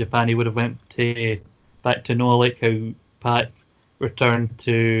 to Japan, he would have went back to Noah, like how Pac returned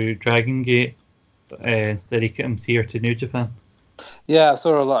to Dragon Gate. Instead, he comes here to New Japan. Yeah, I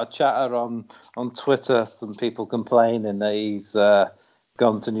saw a lot of chatter on Twitter. Some people complaining that he's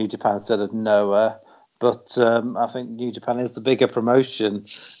gone to New Japan instead of Noah. But I think New Japan is the bigger promotion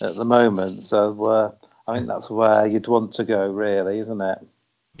at the moment. So I think that's where you'd want to go, really, isn't it?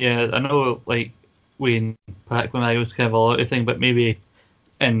 Yeah, I know, like, when Pac when I was kind of a lot of thing, but maybe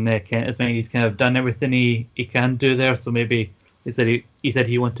in Kenta's mind he's kind of done everything he can do there. So maybe he said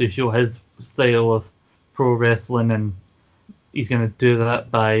he wanted to show his style of pro wrestling, and he's going to do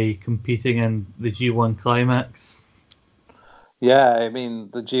that by competing in the G1 Climax. Yeah, I mean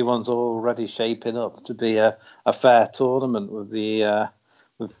the G1's already shaping up to be a fair tournament with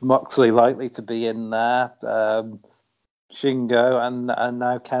with Moxley likely to be in there. Shingo and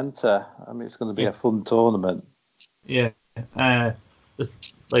now Kenta. I mean, it's going to be a fun tournament. Yeah, like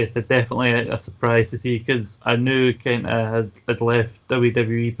I said, definitely a surprise to see because I knew Kenta had left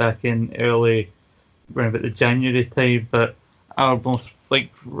WWE back in early, around about the January time, but I almost I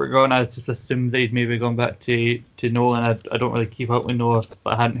just assumed that he'd maybe gone back to Noah, and I don't really keep up with Noah,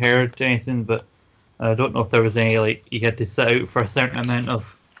 but I hadn't heard anything. But I don't know if there was any he had to sit out for a certain amount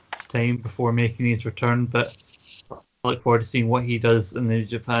of time before making his return, but. I look forward to seeing what he does in the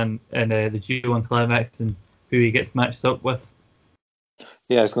Japan and the G1 Climax and who he gets matched up with.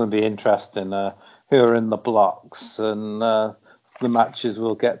 Yeah, it's going to be interesting who are in the blocks and the matches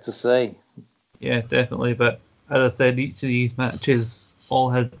we'll get to see. Yeah, definitely. But as I said, each of these matches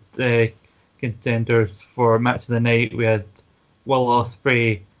all had contenders for match of the night. We had Will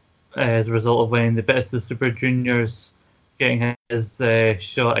Ospreay as a result of winning the Best of Super Juniors, getting his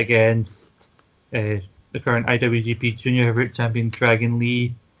shot against the current IWGP Junior Heavyweight Champion Dragon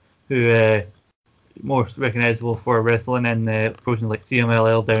Lee, who most recognizable for wrestling in promotions like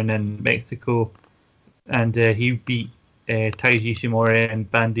CMLL down in Mexico, and he beat Taiji Ishimori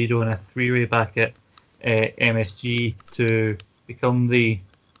and Bandido in a 3-way back at MSG to become the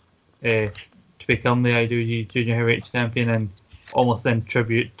IWGP Junior Heavyweight Champion, and almost in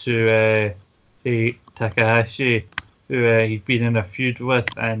tribute to Takahashi, who he'd been in a feud with,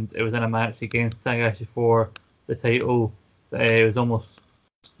 and it was in a match against Takahashi for the title. It was almost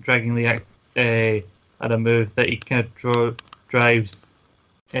Dragon Lee had a move that he kind of drives.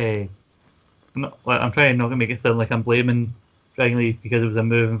 I'm trying not to make it sound like I'm blaming Dragon Lee because it was a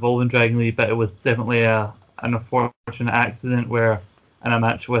move involving Dragon Lee, but it was definitely an unfortunate accident where in a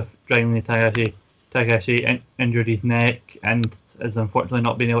match with Dragon Lee, Takahashi injured his neck and has unfortunately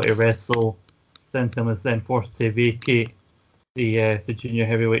not been able to wrestle since, and was then forced to vacate the Junior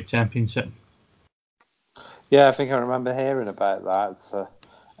Heavyweight Championship. Yeah, I think I remember hearing about that. It's a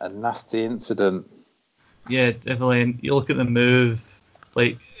nasty incident. Yeah, definitely. And you look at the move,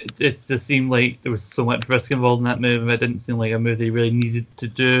 it just seemed like there was so much risk involved in that move. It didn't seem like a move they really needed to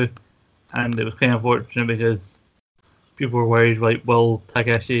do, and it was kind of unfortunate because people were worried, will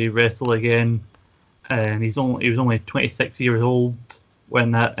Takahashi wrestle again and he was only 26 years old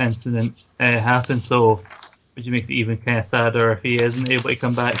when that incident happened. So, which makes it even kind of sadder if he isn't able to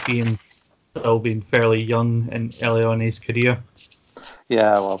come back, still being fairly young and early on in his career.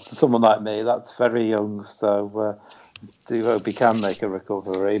 Yeah, well, for someone like me, that's very young. So, do hope he can make a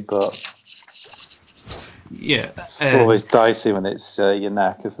recovery, but yeah, it's always dicey when it's your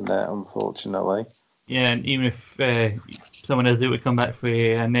neck, isn't it? Unfortunately. Yeah, and even if someone is able to come back for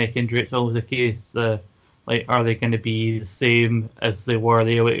a neck injury, it's always a case like, are they going to be the same as they were? Are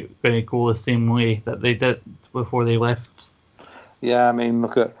they going to go the same way that they did before they left? Yeah, I mean,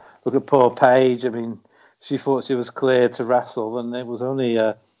 look at poor Paige. I mean, she thought she was clear to wrestle, and it was only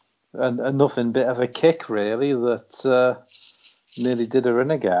a nothing bit of a kick, really, that nearly did her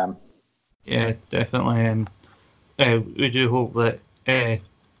in again. Yeah, definitely, and we do hope that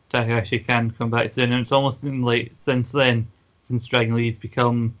Takahashi can come back soon. And it's almost seemed like since Dragon Lee's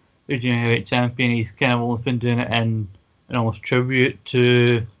become the junior heavyweight champion, he's kind of almost been doing it in almost tribute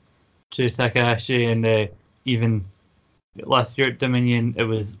to Takahashi, and even last year at Dominion, it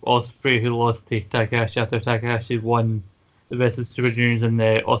was Ospreay who lost to Takahashi after Takahashi won the Best of Super Juniors, and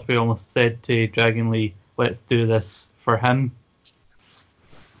Ospreay almost said to Dragon Lee, "Let's do this for him."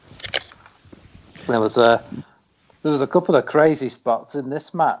 There was a couple of crazy spots in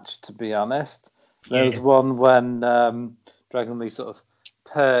this match, to be honest. There was one when Dragon Lee sort of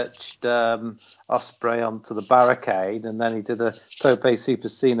perched Ospreay onto the barricade, and then he did a Tope Super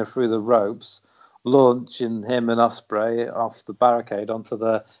Cena through the ropes, launching him and Ospreay off the barricade onto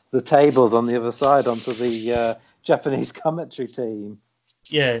the tables on the other side, onto the Japanese commentary team.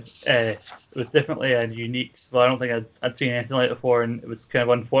 Yeah, it was definitely a unique spot. I don't think I'd seen anything like it before, and it was kind of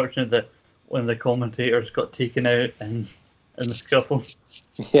unfortunate that one of the commentators got taken out in the scuffle.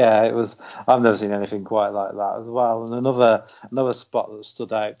 Yeah, it was. I've never seen anything quite like that as well. And another spot that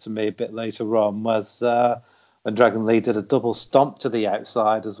stood out to me a bit later on was when Dragon Lee did a double stomp to the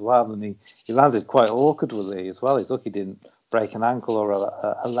outside as well, and he landed quite awkwardly as well. He's lucky he didn't break an ankle or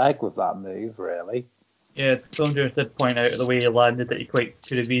a leg with that move, really. Yeah, Tom Jones did point out the way he landed that he quite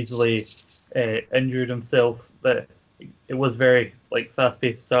could have easily injured himself. But it was very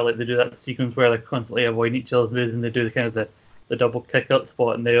fast-paced style. Like they do that sequence where they're constantly avoiding each other's moves, and they do the double kick-out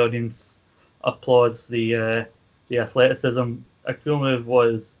spot, and the audience applauds the athleticism. A cool move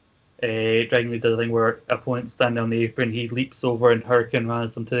was Dragon Lee did a thing where opponents stand on the apron, he leaps over and hurricane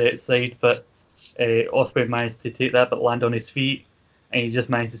runs them to the outside, but Ospreay managed to take that but land on his feet, and you just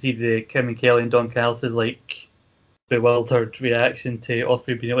managed to see the Kevin Kelly and Don Callis' bewildered reaction to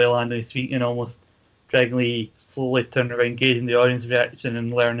Ospreay being able to land on his feet, and almost Dragon Lee slowly turning around, gauging the audience reaction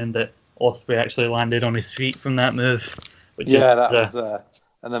and learning that Ospreay actually landed on his feet from that move. That was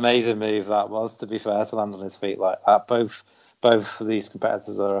an amazing move. That was, to be fair, to land on his feet like that. Both of these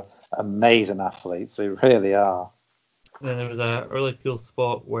competitors are amazing athletes. They really are. Then there was a really cool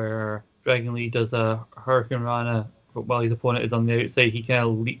spot where Dragon Lee does a Hurricane Rana while his opponent is on the outside. He kind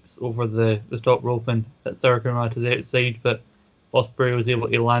of leaps over the top rope and hits the Hurricane Rana to the outside, but Ospreay was able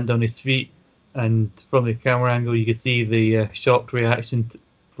to land on his feet. And from the camera angle, you could see the shocked reaction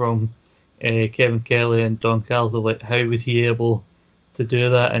from Kevin Kelly and Don Callis of how was he able to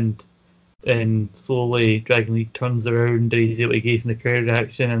do that, and slowly Dragon Lee turns around and he's able to gauge the crowd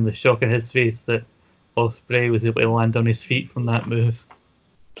reaction and the shock in his face that Ospreay was able to land on his feet from that move.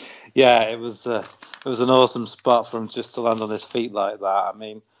 Yeah, it was an awesome spot for him just to land on his feet like that. I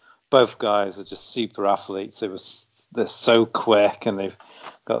mean, both guys are just super athletes. They're so quick, and they've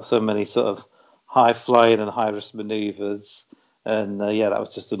got so many sort of high flying and high risk maneuvers. And that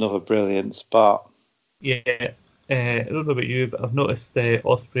was just another brilliant spot. Yeah, I don't know about you, but I've noticed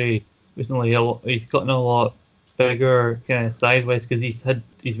Ospreay recently he's gotten a lot bigger kind of size-wise, because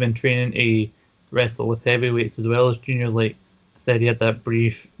he's been training to wrestle with heavyweights as well as junior. Like I said, he had that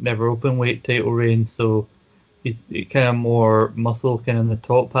brief never open weight title reign, so he's kind of more muscle kind of in the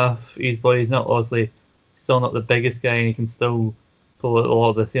top half of his body. He's not obviously still not the biggest guy, and he can still pull out a lot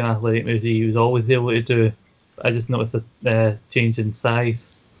of the same athletic moves he was always able to do. I just noticed a change in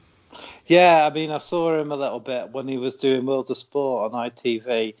size. Yeah, I mean, I saw him a little bit when he was doing World of Sport on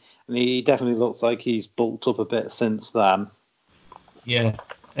ITV, and he definitely looks like he's bulked up a bit since then. Yeah,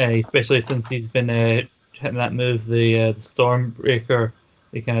 especially since he's been hitting that move, the Stormbreaker,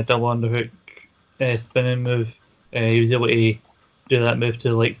 the kind of double underhook spinning move. He was able to do that move to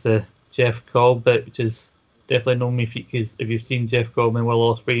the likes of Jeff Cobb, which is definitely no mean feat, because if you've seen Jeff Cobb and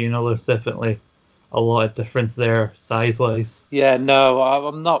Will Ospreay, you know there's definitely a lot of difference there size-wise. Yeah, no,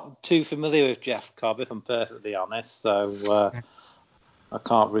 I'm not too familiar with Jeff Cobb, if I'm perfectly honest, so I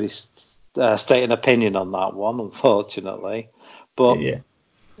can't really state an opinion on that one, unfortunately. But yeah,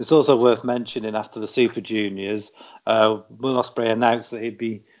 It's also worth mentioning after the Super Juniors, Will Ospreay announced that he'd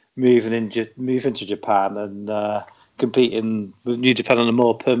be moving to Japan and competing with New Japan on a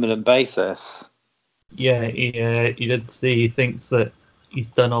more permanent basis. Yeah, he did say he thinks that he's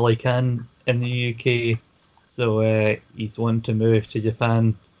done all he can in the UK, so he's wanting to move to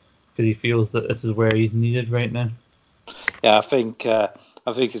Japan because he feels that this is where he's needed right now. Yeah, I think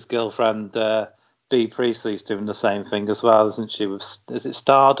his girlfriend Bea Priestley's doing the same thing as well, isn't she? Is it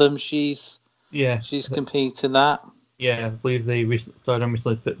Stardom? She's competing at. Yeah, I believe Stardom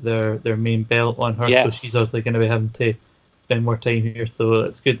recently put their main belt on her, Yes. so she's obviously going to be having to spend more time here. So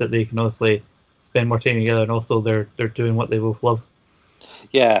it's good that they can obviously spend more time together, and also they're doing what they both love.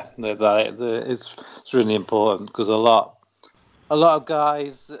 Yeah, it's really important because a lot of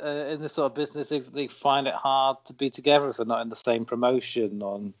guys in this sort of business they find it hard to be together if they're not in the same promotion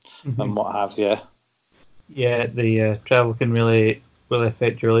and what have you. Yeah, the travel can really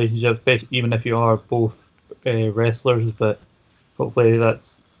affect your relationship, even if you are both wrestlers. But hopefully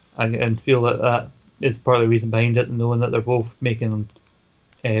and feel that is part of the reason behind it, knowing that they're both being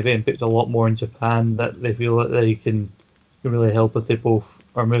picked a lot more in Japan, that they feel that they can really help if they both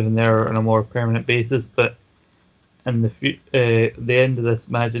are moving there on a more permanent basis. But in the end of this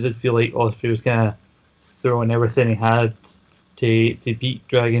match, I did feel like Ospreay was kind of throwing everything he had to beat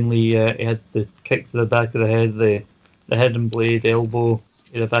Dragon Lee. He had the kick to the back of the head, the hidden blade, elbow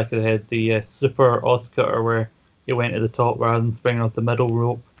to the back of the head, the super Oscutter where he went to the top rather than springing off the middle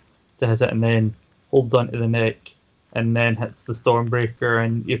rope to hit it and then hold onto the neck and then hits the Stormbreaker,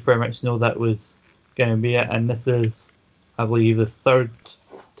 and you pretty much know that was going to be it. And this is, I believe, the third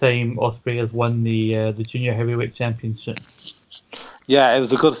time Ospreay has won the Junior Heavyweight Championship. Yeah, it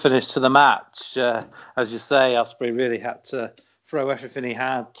was a good finish to the match. As you say, Ospreay really had to throw everything he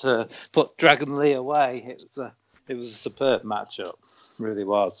had to put Dragon Lee away. It was a superb matchup, really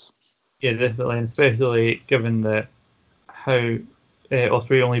was. Yeah, definitely, and especially given how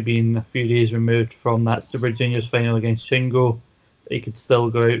Ospreay only been a few days removed from that Super Juniors final against Shingo, he could still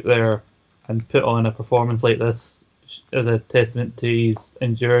go out there and put on a performance like this as a testament to his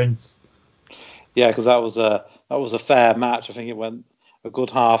endurance. Yeah, because that was a fair match. I think it went a good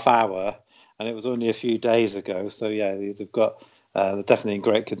half hour, and it was only a few days ago. So yeah, they're definitely in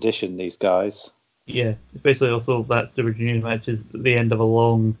great condition, these guys. Yeah, especially also that Super Juniors match is the end of a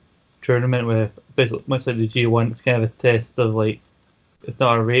long tournament where basically much like the G1, it's kind of a test of like, it's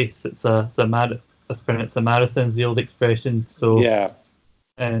not a race, it's a marathon, is the old expression. So yeah,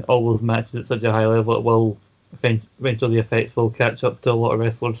 and all those matches at such a high level, it will eventually the effects will catch up to a lot of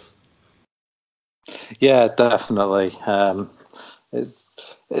wrestlers. Yeah, definitely.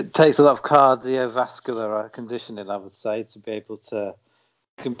 It takes a lot of cardiovascular conditioning, I would say, to be able to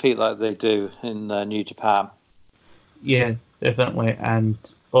compete like they do in New Japan. Yeah, definitely. And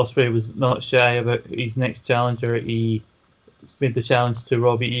Ospreay was not shy about his next challenger. He made the challenge to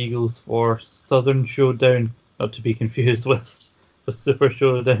Robbie Eagles for Southern Showdown, not to be confused with Super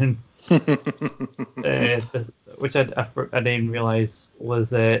Showdown, which I didn't realise was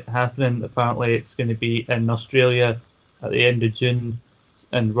happening. Apparently, it's going to be in Australia at the end of June,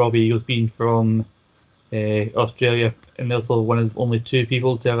 and Robbie Eagles being from Australia, and also one of only two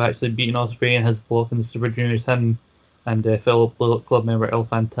people to have actually beaten Ospreay in his block in the Super Juniors, him and fellow club member El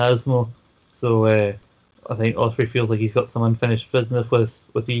Phantasmo. So I think Ospreay feels like he's got some unfinished business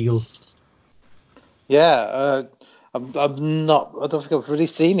with Eagles. Yeah, I'm not. I don't think I've really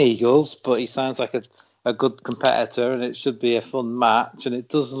seen Eagles, but he sounds like a good competitor, and it should be a fun match. And it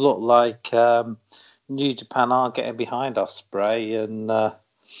does look like New Japan are getting behind Ospreay and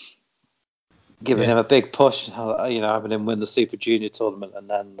giving him a big push. Having him win the Super Junior tournament and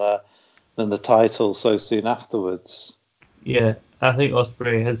then the title so soon afterwards. Yeah, I think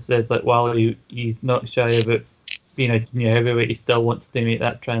Ospreay has said that while he's not shy about being a junior heavyweight, he still wants to make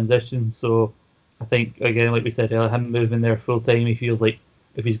that transition. So I think, again, like we said earlier, him moving there full time, he feels like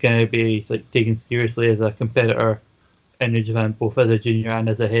if he's going to be like taken seriously as a competitor in New Japan, both as a junior and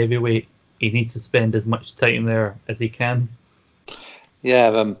as a heavyweight, he needs to spend as much time there as he can.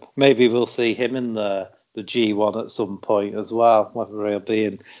 Yeah, maybe we'll see him in the G1 at some point as well. Whether he'll be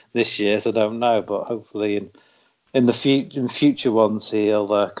in this year's, I don't know, but hopefully in future ones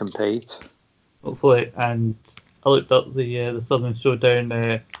he'll compete. Hopefully, and I looked up the Southern Showdown.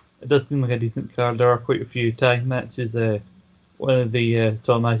 It does seem like a decent card. There are quite a few tag matches. One of the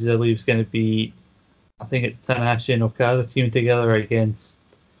top matches I believe is going to be, I think it's Tanahashi and Okada teaming together against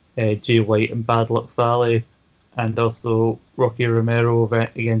Jay White and Bad Luck Fale, and also Rocky Romero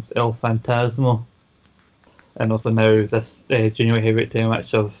against El Phantasmo, and also now this junior heavyweight title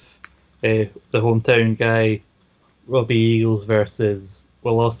match of the hometown guy Robbie Eagles versus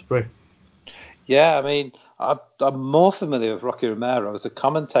Will Ospreay. Yeah, I mean, I'm more familiar with Rocky Romero as a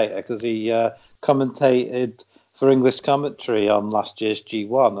commentator because he commentated for English commentary on last year's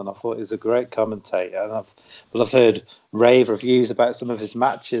G1, and I thought he was a great commentator. And I've heard rave reviews about some of his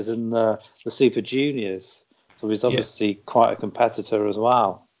matches in the Super Juniors, so he's obviously quite a competitor as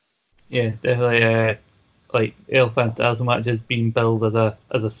well. Yeah, definitely. Like El Phantasmo match is being billed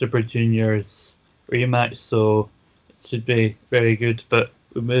as a Super Juniors rematch, so it should be very good. But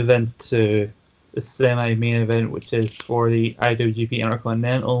we move into the semi-main event, which is for the IWGP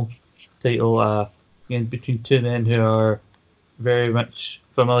Intercontinental title, again between two men who are very much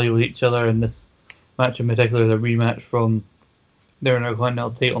familiar with each other. In this match in particular, the rematch from their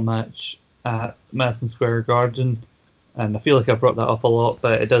Intercontinental title match at Madison Square Garden, and I feel like I brought that up a lot,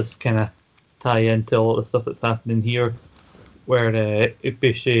 but it does kind of tie into all the stuff that's happening here, where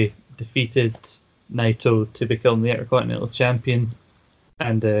Ibushi defeated Naito to become the Intercontinental Champion,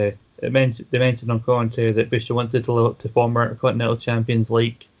 and they mentioned on commentary that Ibushi wanted to look to former Intercontinental Champions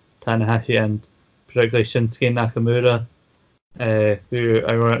like Tanahashi and particularly Shinsuke Nakamura, who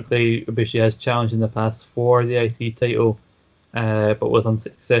ironically Ibushi has challenged in the past for the IC title, but was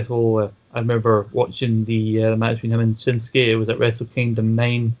unsuccessful. I remember watching the match between him and Shinsuke. It was at Wrestle Kingdom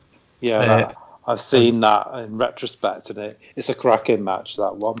 9. Yeah, I've seen that in retrospect, and it's a cracking match,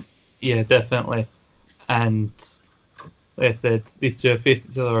 that one. Yeah, definitely. And like I said, these two have faced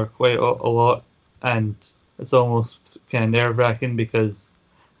each other quite a lot, and it's almost kind of nerve-wracking because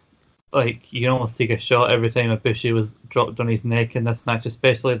like you can almost take a shot every time Ibushi was dropped on his neck in this match,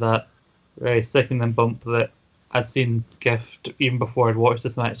 especially that very sickening bump that I'd seen gift even before I'd watched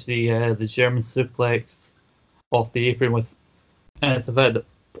this match, the German suplex off the apron with, and it's a fact that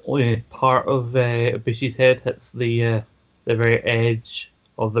only part of Ibushi's head hits the very edge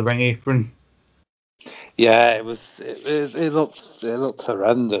of the ring apron. Yeah, it looked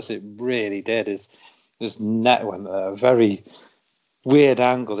horrendous. It really did. His neck went a very weird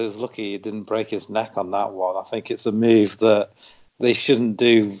angle. He was lucky he didn't break his neck on that one. I think it's a move that they shouldn't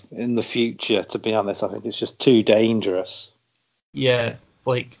do in the future, to be honest. I think it's just too dangerous. Yeah,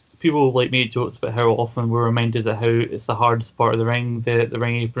 like people like make jokes about how often we're reminded of how it's the hardest part of the ring, the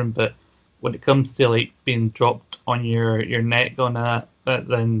ring apron, but when it comes to like being dropped on your neck on that,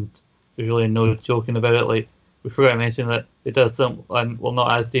 then there's really no joking about it. Like we forgot to mention that it does some, well,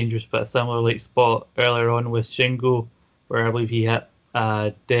 not as dangerous, but a similar like spot earlier on with Shingo, where I believe he hit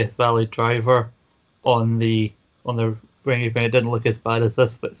a Death Valley driver on the ring apron. It didn't look as bad as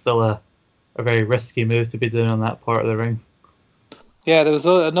this, but still a very risky move to be doing on that part of the ring. Yeah, there was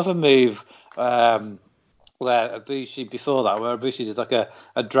another move where Ibushi, before that, where Ibushi did like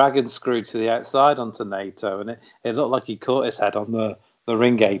a dragon screw to the outside onto Naito, and it looked like he caught his head on the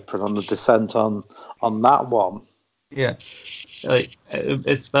ring apron on the descent on that one. Yeah, like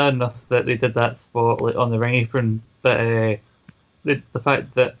it's bad enough that they did that spot like on the ring apron, but the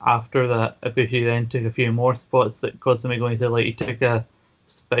fact that after that Ibushi then took a few more spots that caused him to go into, like he took a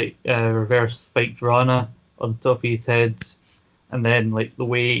reverse spiked Rana on top of his head, and then like the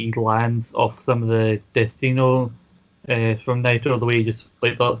way he lands off some of the Destino from Naito, the way he just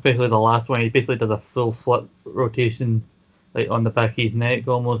like especially the last one, he basically does a full flip rotation like on the back of his neck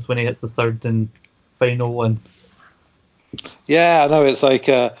almost when he hits the third and final one. Yeah, I know it's like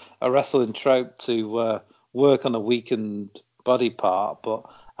a wrestling trope to work on a weakened body part, but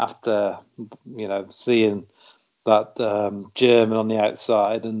after seeing that German on the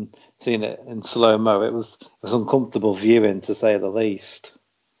outside and seeing it in slow mo, it was uncomfortable viewing, to say the least.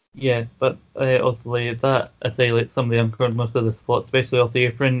 Yeah, but obviously that I say like some of the uncovered most of the spots, especially off the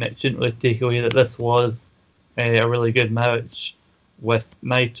apron, it shouldn't really take away that this was a really good match with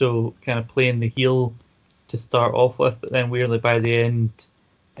Naito kind of playing the heel to start off with, but then weirdly by the end,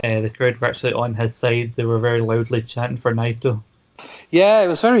 the crowd were actually on his side. They were very loudly chanting for Naito. Yeah, it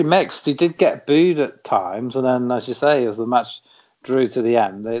was very mixed. He did get booed at times, and then, as you say, as the match drew to the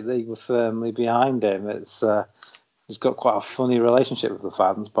end, they were firmly behind him. He's got quite a funny relationship with the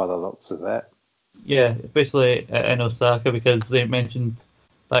fans by the looks of it. Yeah, especially in Osaka, because they mentioned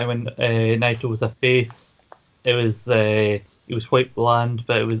that when Naito was a face, it was he was quite bland,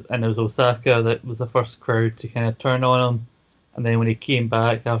 but it was Osaka that was the first crowd to kind of turn on him, and then when he came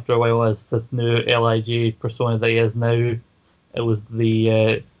back after a while as this new LIJ persona that he is now, it was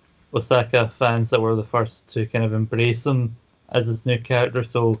the Osaka fans that were the first to kind of embrace him as his new character.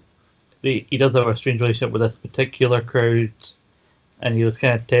 So he does have a strange relationship with this particular crowd, and he was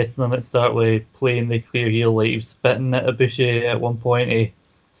kind of testing them at start with playing the clear heel, like he was spitting at Ibushi at one point. He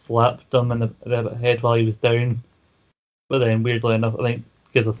slapped him in the head while he was down, but then weirdly enough, I think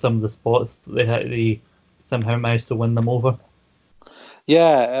because of some of the spots they somehow managed to win them over.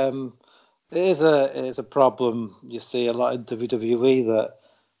 Yeah, it is a problem. You see a lot in WWE that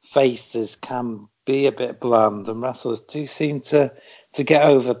faces can be a bit bland, and wrestlers do seem to get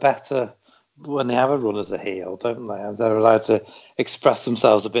over better when they have a run as a heel, don't they? And they're allowed to express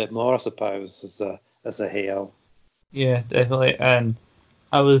themselves a bit more, I suppose, as a heel. Yeah, definitely. And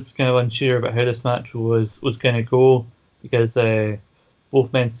I was kind of unsure about how this match was going to go because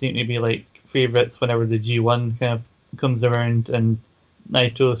both men seem to be like favourites whenever the G1 kind of comes around, and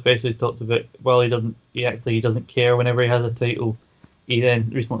Naito especially talked about he doesn't care whenever he has a title. He then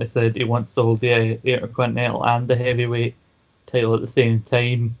recently said he wants to hold the Intercontinental and the Heavyweight title at the same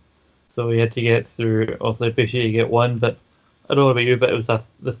time, so he had to get through. Also, Ibushi to get one, but I don't know about you, but it was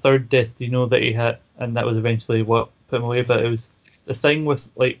the third Destino that he had, and that was eventually what put him away. But it was the thing with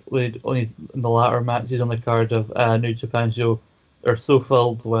like only in the latter matches on the card of New Japan show, they're so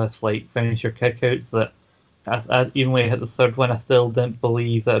filled with like finisher kickouts that even when he hit the third one, I still didn't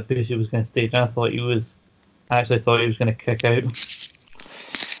believe that Ibushi was going to stay. And I actually thought he was going to kick out.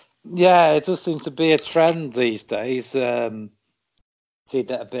 Yeah, it does seem to be a trend these days. Seen it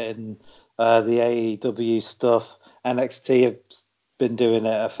a bit in the AEW stuff. NXT have been doing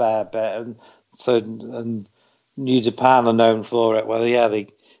it a fair bit, and New Japan are known for it. Well, yeah, they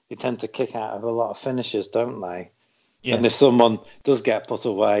tend to kick out of a lot of finishers, don't they? Yeah. And if someone does get put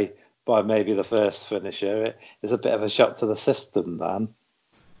away by maybe the first finisher, it's a bit of a shock to the system then.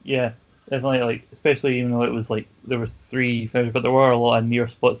 Yeah, definitely. Like, especially even though it was like there was three finishes, but there were a lot of near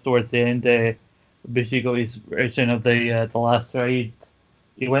spots towards the end. Ibushi got his version of the last ride.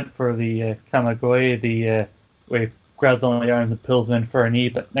 He went for the Kamigoye, where he grabs on the arms and pulls him in for a knee,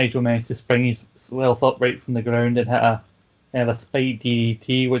 but Naito managed to spring himself up right from the ground and hit a spike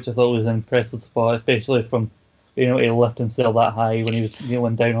DDT, which I thought was an impressive spot, especially from being able to lift himself that high when he was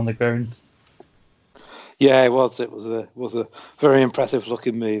kneeling down on the ground. Yeah, it was. It was a very impressive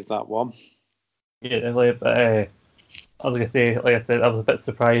looking move, that one. Yeah, definitely. But I was gonna say, like I said, I was a bit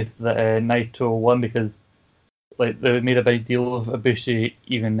surprised that Naito won because like they made a big deal of Ibushi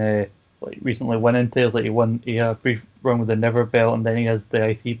even like recently winning titles. Like he had a brief run with the Never belt, and then he has the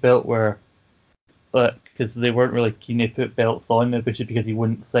IC belt where, because they weren't really keen to put belts on Ibushi because he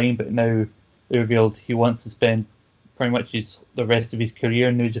wouldn't sign, but now they revealed he wants to spend pretty much the rest of his career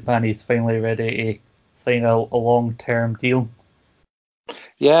in New Japan. He's finally ready to sign a long-term deal.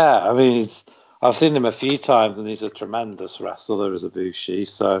 Yeah, I mean, I've seen him a few times, and he's a tremendous wrestler as Ibushi.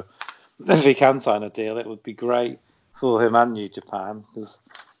 So if he can sign a deal, it would be great for him and New Japan, because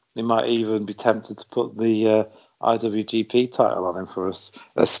they might even be tempted to put the IWGP title on him for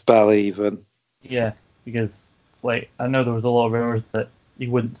a spell even. Yeah, because like I know there was a lot of rumors that he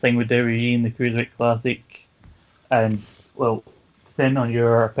wouldn't sign with WWE in the Cruiserweight Classic, and well, depending on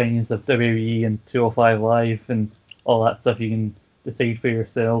your opinions of WWE and 205 Live and all that stuff, you can decide for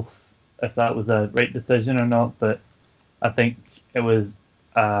yourself if that was a right decision or not. But I think it was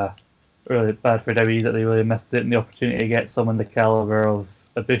really bad for WWE that they really missed it and the opportunity to get someone the caliber of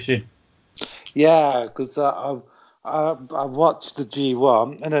Ibushi. Yeah, because I watched the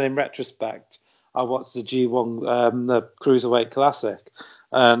G1, and then in retrospect, I watched the G1, the Cruiserweight Classic,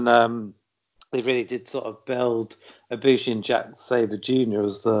 and they really did sort of build Ibushi and Jack Sabre Jr.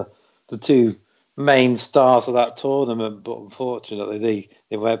 as the two main stars of that tournament. But unfortunately,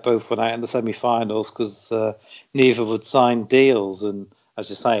 they both went out in the semi-finals because neither would sign deals. And as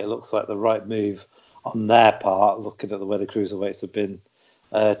you say, it looks like the right move on their part, looking at the way the Cruiserweights have been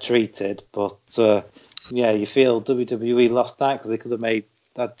treated. But yeah, you feel WWE lost out because they could have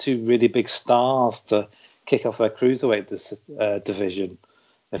had two really big stars to kick off their Cruiserweight division.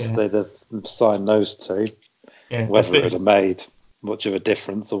 If they'd have signed those two, whether it would have made much of a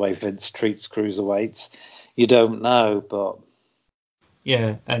difference the way Vince treats cruiserweights, you don't know. But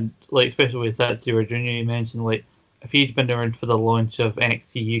yeah, and like especially with that Sabre Jr. you mentioned, like if he'd been around for the launch of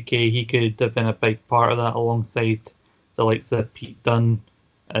NXT UK, he could have been a big part of that alongside the likes of Pete Dunne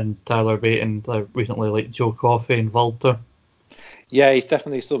and Tyler Bate and recently like Joe Coffey and Walter. Yeah, he's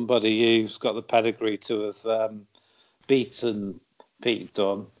definitely somebody who's got the pedigree to have beaten Pete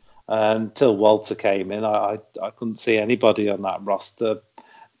Dunne. Until Walter came in, I couldn't see anybody on that roster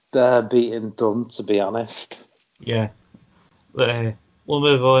beating Dunne, to be honest. Yeah. But, we'll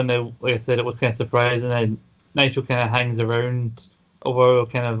move on now. Like I said, it was kind of surprising. And Naito kind of hangs around overall,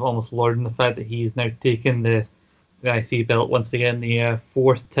 kind of almost lording the fact that he's now taken the IC belt once again, the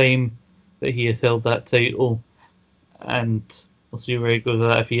fourth time that he has held that title. And we'll see where he goes with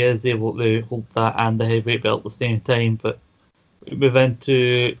that, if he is able to hold that and the heavyweight belt at the same time. But we move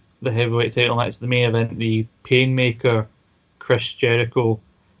into the heavyweight title match, the main event, the Painmaker Chris Jericho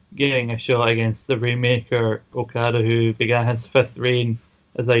getting a shot against the Rainmaker Okada, who began his fifth reign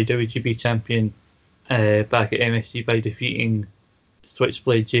as IWGP champion back at MSG by defeating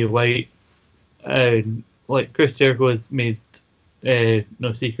Switchblade Jay White. Like Chris Jericho has made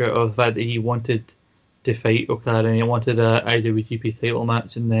no secret of the fact that he wanted to fight Okada and he wanted a IWGP title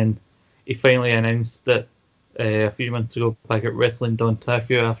match, and then he finally announced that a few months ago back at Wrestling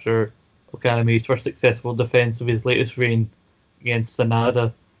Dontaku after Okada made his first successful defense of his latest reign against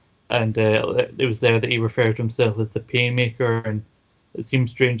Sanada, and it was there that he referred to himself as the Painmaker. And it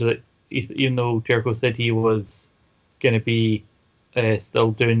seems strange that even though Jericho said he was going to be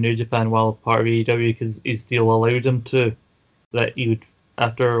still doing New Japan while part of AEW because his deal allowed him to, that he would,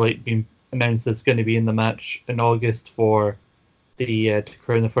 after like being announced as going to be in the match in August for the to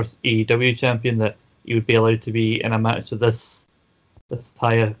crown the first AEW champion, that he would be allowed to be in a match of this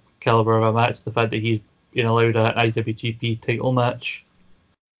higher caliber of a match. The fact that he's been allowed an IWGP title match.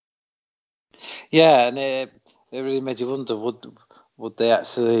 Yeah, and it really made you wonder, would they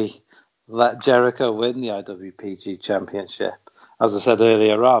actually let Jericho win the IWPG Championship? As I said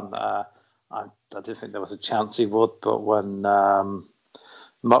earlier on, I didn't think there was a chance he would, but when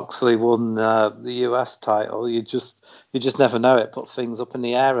Moxley won the US title, you just never know. It put things up in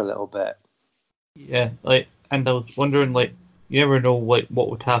the air a little bit. Yeah, and I was wondering, you never know, what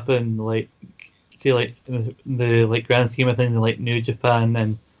would happen, in the grand scheme of things in, New Japan,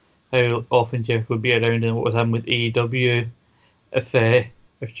 and how often Jericho would be around, and what would happen with AEW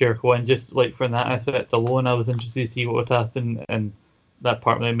if Jericho won. Just, from that aspect alone, I was interested to see what would happen, and that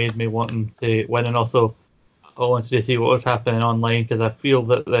part that made me wanting to win, and also I wanted to see what was happening online, because I feel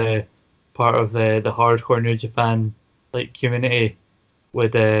that the part of the hardcore New Japan community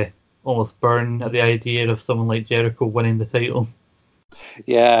would almost burn at the idea of someone like Jericho winning the title.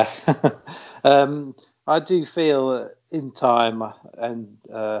 Yeah, I do feel in time and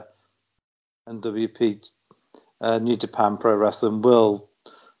WP New Japan Pro Wrestling will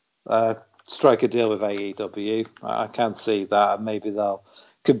strike a deal with AEW. I can see that. Maybe they'll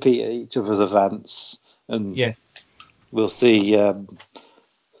compete at each other's events, and we'll see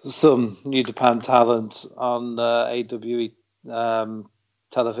some New Japan talent on AEW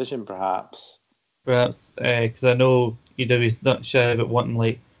television, perhaps. Perhaps, because I know EW's not shy about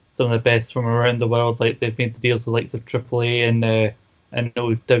wanting some of the best from around the world. They've made the deals with the AAA and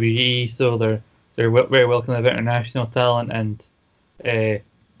WWE, so they're very welcome of international talent. And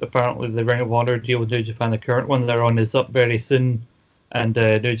apparently the Ring of Honor deal with New Japan, the current one they're on, is up very soon. And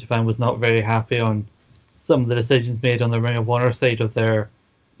New Japan was not very happy on some of the decisions made on the Ring of Honor side of their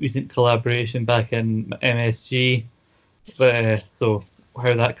recent collaboration back in MSG. But so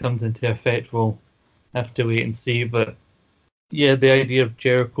how that comes into effect, we'll have to wait and see. But yeah, the idea of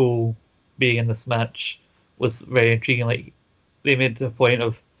Jericho being in this match was very intriguing. They made a point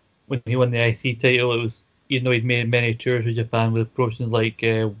of when he won the IC title, it was, even though he'd made many tours with Japan with promotions like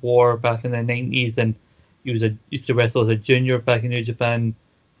War back in the 90s, and he used to wrestle as a junior back in New Japan,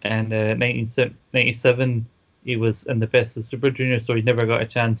 and 1997 he was in the Best of Super Junior, so he never got a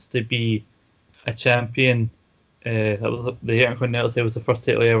chance to be a champion. That was the Intercontinental title was the first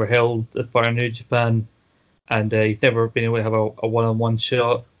title he ever held as part of New Japan, and he's never been able to have a one-on-one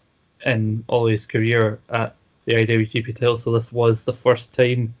shot in all his career at the IWGP title. So this was the first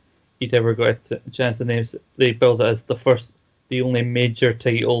time he'd ever got a chance, and they billed it as the only major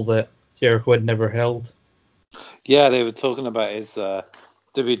title that Jericho had never held. Yeah, they were talking about his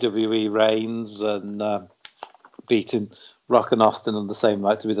WWE reigns and beating Rock and Austin on the same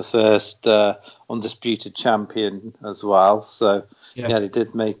night to be the first undisputed champion as well. So yeah, they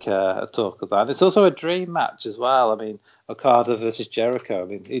did make a talk of that. It's also a dream match as well. I mean, Okada versus Jericho. I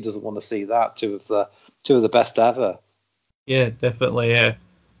mean, who doesn't want to see that? Two of the best ever. Yeah, definitely. Yeah,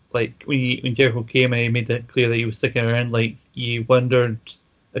 when Jericho came and he made it clear that he was sticking around, you wondered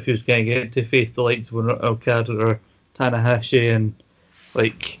if he was going to get to face the likes of Okada or Tanahashi, and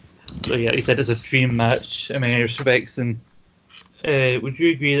so yeah, he said it's a dream match in many respects. And would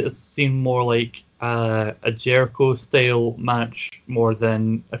you agree that it seemed more like a Jericho style match more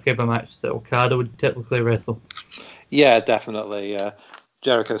than a type of match that Okada would typically wrestle? Yeah, definitely.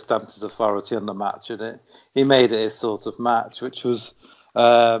 Jericho stamped his authority on the match, and he made it his sort of match, which was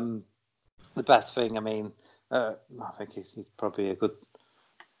the best thing. I mean, I think he's probably a good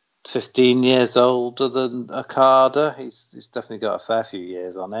 15 years older than Okada. He's definitely got a fair few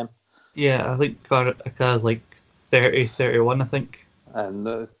years on him. Yeah, I think Okada's 30, 31, I think.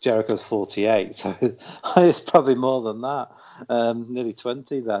 And Jericho's 48, so it's probably more than that. Nearly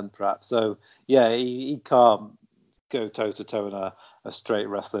 20 then, perhaps. So, yeah, he can't go toe-to-toe in a straight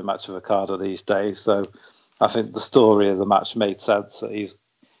wrestling match with Okada these days. So I think the story of the match made sense, that he's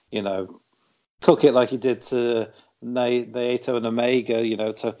took it like he did to Naito and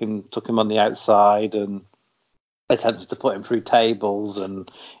Omega. Took him on the outside and attempted to put him through tables,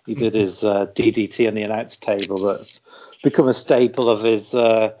 and he did his DDT on the announce table. That's become a staple of his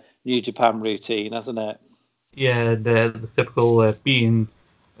New Japan routine, hasn't it? Yeah, the typical being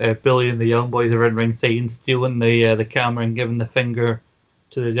Billy and the Young Boys around ringside and stealing the camera and giving the finger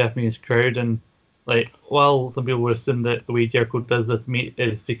to the Japanese crowd. And while some people would assume that the way Jericho does this meet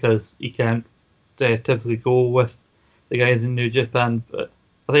is because he can't typically go with the guys in New Japan, but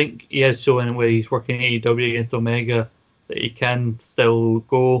I think he has shown where he's working AEW against Omega that he can still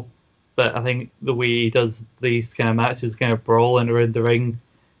go. But I think the way he does these kind of matches, kind of brawling around the ring,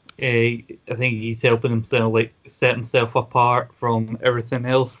 I think he's helping himself set himself apart from everything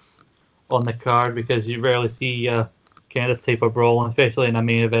else on the card, because you rarely see kind of this type of brawling, especially in a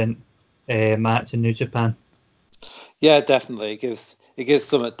main event match in New Japan. Yeah, definitely. It gives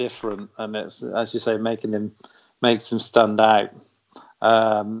something different, and it's, as you say, makes him stand out.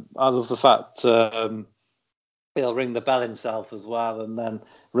 I love the fact he'll ring the bell himself as well, and then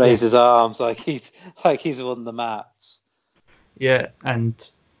raise his arms like he's won the match. Yeah,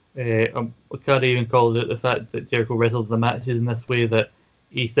 and Okada even called it the fact that Jericho wrestles the matches in this way, that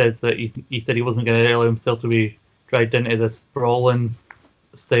he said he wasn't going to allow himself to be dragged into this brawling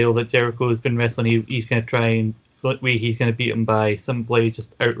style that Jericho has been wrestling. He's going to try and he's going to beat him by simply just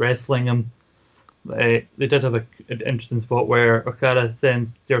out wrestling him. They did have an interesting spot where Okada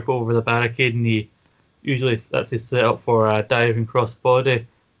sends Jericho over the barricade, and that's his setup for a diving crossbody,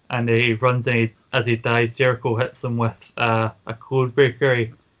 and he runs in. As he dives, Jericho hits him with a code breaker.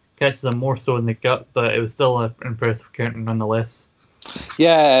 He catches him more so in the gut, but it was still an impressive counter nonetheless.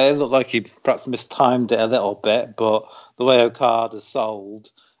 Yeah, it looked like he perhaps mistimed it a little bit, but the way Okada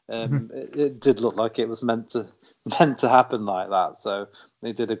sold, it did look like it was meant to happen like that. So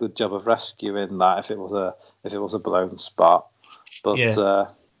they did a good job of rescuing that if it was a blown spot. But I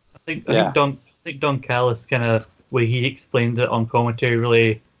think Don Callis kind of way he explained it on commentary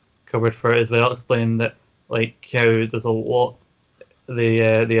really covered for it as well, explaining that how there's a lot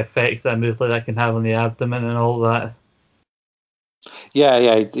the effects that a move like that can have on the abdomen and all that.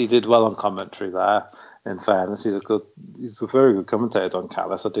 Yeah, he did well on commentary there. In fairness, he's a very good commentator, Don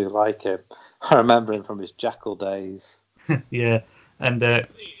Callis. I do like him. I remember him from his Jackal days. Yeah, and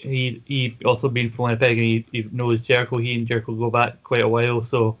he also been from Winnipeg, and he knows Jericho. He and Jericho go back quite a while,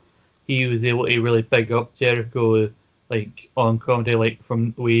 so he was able to really big up Jericho on commentary,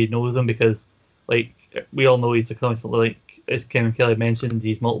 from the way he knows him, because we all know he's a constantly, as Kevin Kelly mentioned,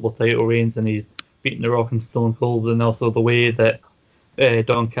 he's multiple title reigns and he's beaten The Rock and Stone Cold, and also the way that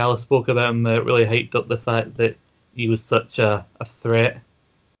Don Callis spoke about him really hyped up the fact that he was such a threat.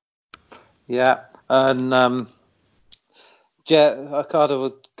 Yeah, and Okada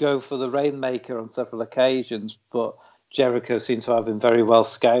would go for the Rainmaker on several occasions, but Jericho seemed to have been very well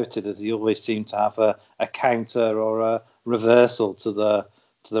scouted, as he always seemed to have a counter or a reversal to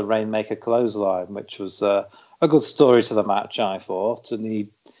the Rainmaker clothesline, which was a good story to the match, I thought. And he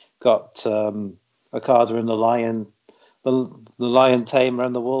got Okada in the Lion Tamer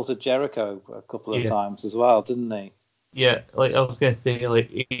and the Walls of Jericho a couple of times as well, didn't he? Yeah, I was going to say,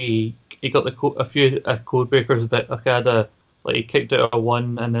 he got a few code breakers, but Okada, he kicked out a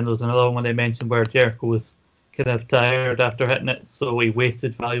one, and then there was another one they mentioned where Jericho was kind of tired after hitting it, so he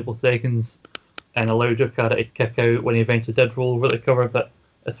wasted valuable seconds and allowed Okada to kick out when he eventually did roll over the cover. But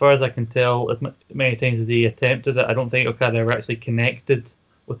as far as I can tell, as many times as he attempted it, I don't think Okada ever actually connected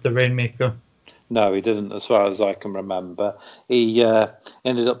with the Rainmaker. No, he didn't, as far as I can remember. He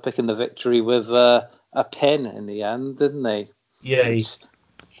ended up picking the victory with a pin in the end, didn't he? Yeah,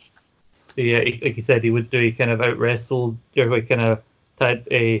 like you said, he would do. He kind of out wrestled Jericho, kind of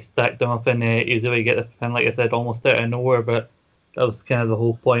stacked him up, and he was able to get the pin, like I said, almost out of nowhere. But that was kind of the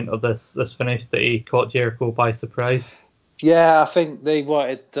whole point of this finish, that he caught Jericho by surprise. Yeah, I think they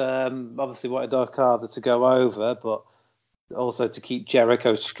obviously wanted Okada to go over, but also to keep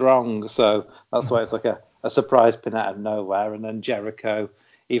Jericho strong. So that's why it's like a surprise pin out of nowhere. And then Jericho,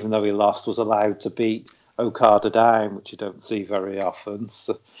 even though he lost, was allowed to beat Okada down, which you don't see very often.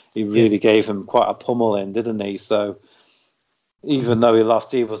 So he really gave him quite a pummeling, didn't he? So even though he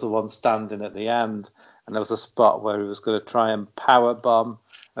lost, he was the one standing at the end. And there was a spot where he was going to try and power bomb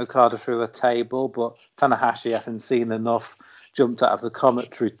Okada through a table, but Tanahashi, having seen enough, jumped out of the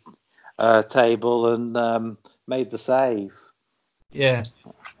commentary table and made the save. Yeah,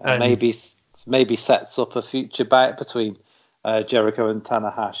 maybe sets up a future bout between Jericho and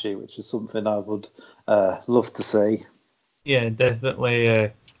Tanahashi, which is something I would love to see. Yeah,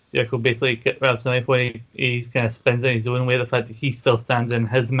 definitely. Jericho basically grabs the knife when he kind of spins it in his own way. The fact that he still stands in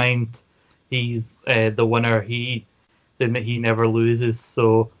his mind, he's the winner. He never loses.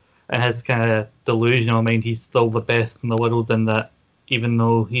 So in his kind of delusional mind, he's still the best in the world, and that even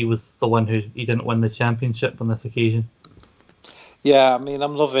though he was the one who he didn't win the championship on this occasion. Yeah, I mean,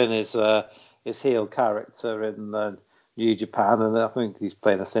 I'm loving his heel character in New Japan, and I think he's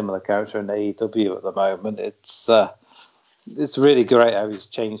playing a similar character in AEW at the moment. It's really great how he's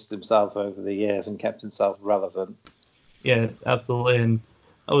changed himself over the years and kept himself relevant. Yeah, absolutely. And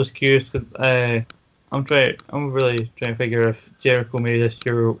I was curious because I'm really trying to figure if Jericho maybe this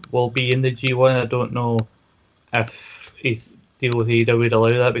year will be in the G1. I don't know if his deal with AEW would allow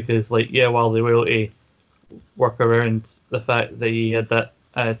that because, while they were able to work around the fact that he had that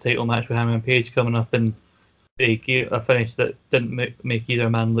title match with Hangman Page coming up and they gave a finish that didn't make either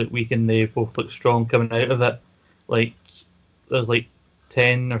man look weak and they both look strong coming out of it. There's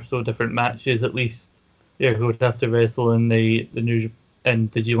 10 or so different matches at least there who would have to wrestle in the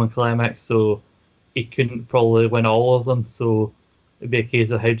G1 Climax, so he couldn't probably win all of them. So it'd be a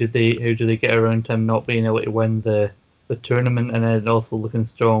case of how do they get around him not being able to win the tournament and then also looking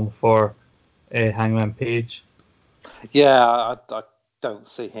strong for Hangman Page. Yeah, I don't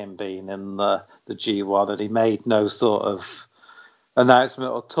see him being in the G1, and he made no sort of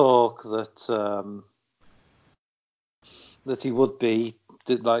announcement or talk that he would be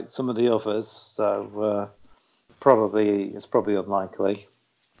like some of the others. So it's probably unlikely.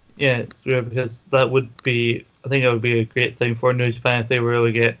 Yeah, it's weird because I think that would be a great thing for New Japan if they were able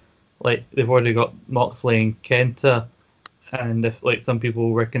to get they've already got Moxley and Kenta, and if some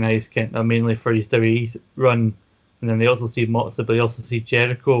people recognize Kenta mainly for his WWE run, and then they also see Moxley, but they also see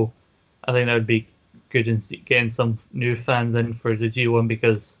Jericho. I think that would be good in getting some new fans in for the G1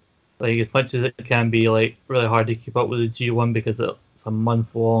 because as much as it can be really hard to keep up with the G1 because it's a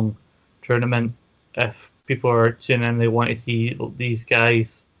month-long tournament. If people are tuning in, they want to see these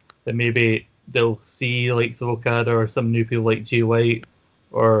guys, then maybe they'll see some Okada or some new people like Jay White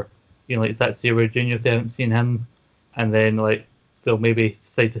or Zack Sabre Jr. if they haven't seen him, and then they'll maybe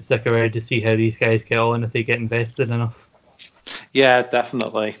decide to stick around to see how these guys get on if they get invested enough. Yeah,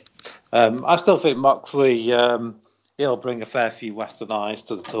 definitely. I still think Moxley he'll bring a fair few Western eyes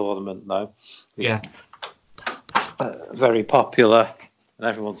to the tournament, though. He's very popular, and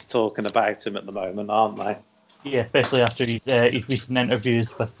everyone's talking about him at the moment, aren't they? Yeah, especially after his recent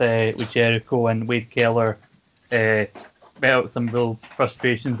interviews with Jericho and Wade Keller brought out some real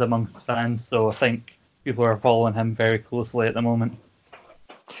frustrations amongst fans. So I think people are following him very closely at the moment.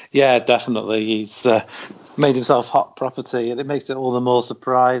 Yeah, definitely. He's made himself hot property, and it makes it all the more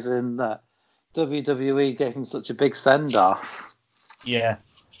surprising that WWE gave him such a big send-off. Yeah,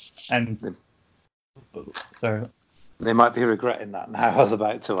 and sorry, they might be regretting that now. I was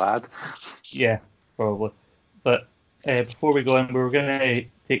about to add. Yeah, probably. But before we go on, we were going to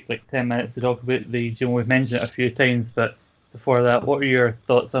take 10 minutes to talk about the G1. We've mentioned it a few times, but before that, what are your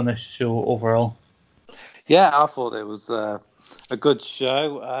thoughts on this show overall? Yeah, I thought it was a good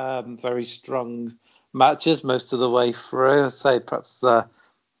show. Very strong matches most of the way through. I'd say perhaps the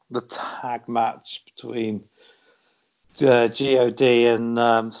tag match between G.O.D.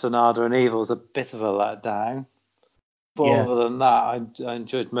 and Sonata and Evil was a bit of a letdown. But other than that, I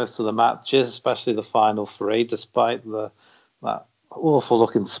enjoyed most of the matches, especially the final three, despite that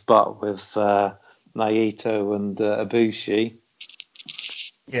awful-looking spot with Naito and Ibushi.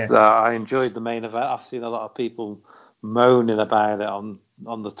 Yeah. So I enjoyed the main event. I've seen a lot of people moaning about it on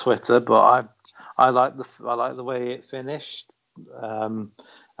the Twitter, but I like the way it finished, and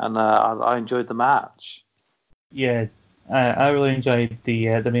I enjoyed the match. Yeah, I really enjoyed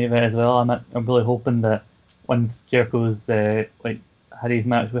the main event as well. I'm really hoping that once Jericho's had his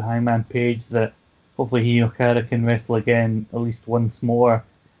match with Hangman Page, that hopefully he and Okada can wrestle again at least once more,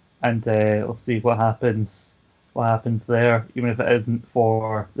 and we'll see what happens there. Even if it isn't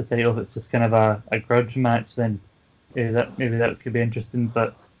for the title, if it's just kind of a grudge match, then maybe that could be interesting.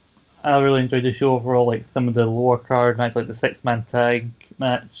 But I really enjoyed the show overall. Some of the lower card matches, like the 6-man tag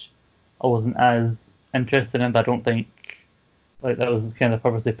match, I wasn't as interested in, but I don't think that was kind of the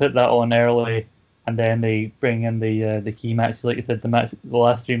purpose. They put that on early, and then they bring in the key matches. Like you said, the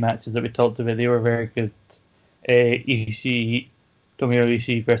last 3 matches that we talked about, they were very good. Tomohiro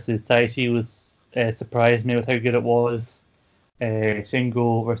Ishii versus Taichi was surprised me with how good it was.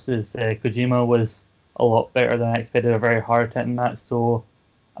 Shingo versus Kojima was a lot better than I expected. A very hard hitting match. So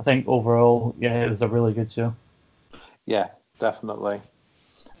I think overall, it was a really good show. Yeah, definitely.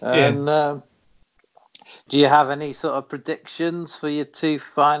 And do you have any sort of predictions for your 2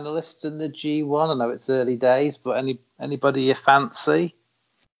 finalists in the G1? I know it's early days, but anybody you fancy?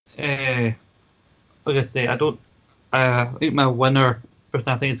 Like I say, I don't. I think my winner, person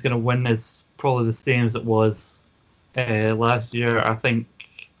I think is going to win, is probably the same as it was last year. I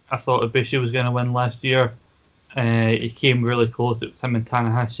thought Ibushi was going to win last year. He came really close. It was him and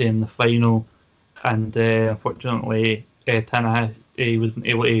Tanahashi in the final, and unfortunately, Tanahashi wasn't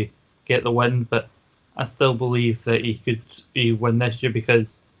able to get the win. But I still believe that he win this year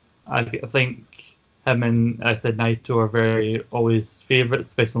because I think him and I said Naito are very always favourites,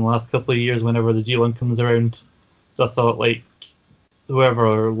 especially in the last couple of years whenever the G1 comes around. So I thought like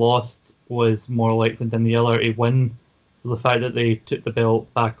whoever lost was more likely than the other to win. So the fact that they took the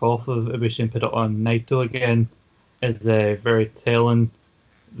belt back off of Ibushi and put it on Naito again is very telling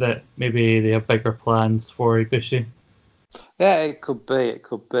that maybe they have bigger plans for Ibushi. Yeah, it could be. It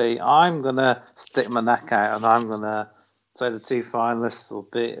could be. I'm gonna stick my neck out, and I'm gonna say the two finalists will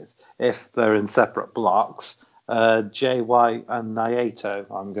be, if they're in separate blocks, Jay White and Naito.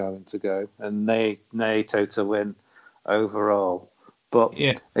 I'm going to go, and Naito to win overall. But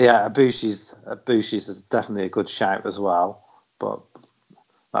yeah, Ibushi's definitely a good shout as well. But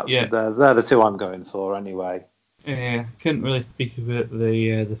they're the two I'm going for anyway. Couldn't really speak about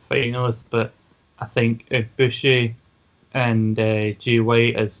the finalists, but I think Ibushi and Jay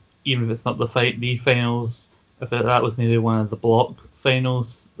White, as even if it's not the finals, if that was maybe one of the block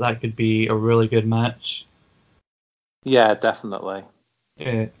finals, that could be a really good match. Yeah, definitely.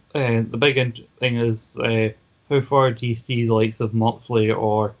 The big thing is how far do you see the likes of Moxley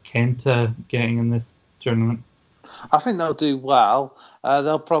or Kenta getting in this tournament? I think they'll do well.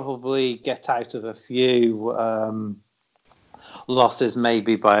 They'll probably get out of a few losses,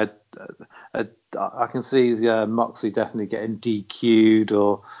 maybe by I can see Moxley definitely getting DQ'd,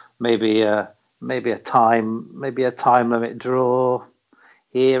 or maybe a time limit draw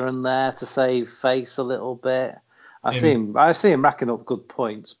here and there to save face a little bit. I see him racking up good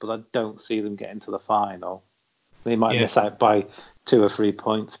points, but I don't see them getting to the final. They might miss out by 2 or 3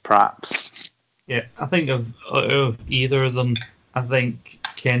 points, perhaps. Yeah, I think of either of them, I think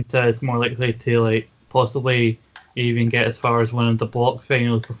Kenta is more likely to possibly even get as far as one of the block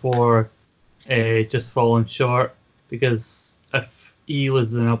finals before just falling short. Because if he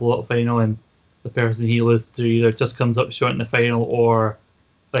loses in a block final and the person he loses to either just comes up short in the final or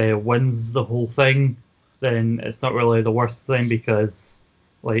wins the whole thing, then it's not really the worst thing because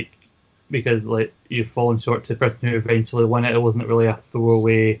you've fallen short to the person who eventually won it. It wasn't really a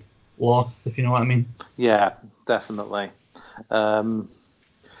throwaway loss, if you know what I mean. Yeah, definitely. I'm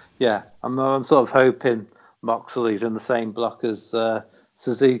sort of hoping Moxley's in the same block as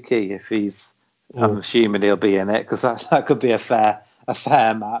Suzuki. If I'm assuming he'll be in it because that could be a fair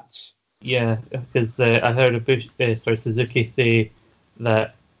match. Yeah, because I heard Suzuki say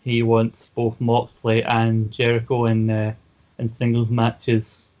that he wants both Moxley and Jericho in singles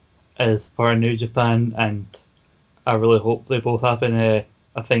matches as part of New Japan, and I really hope they both happen.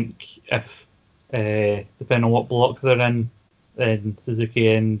 I think if depending on what block they're in, then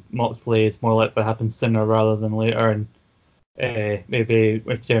Suzuki and Moxley is more likely to happen sooner rather than later, and maybe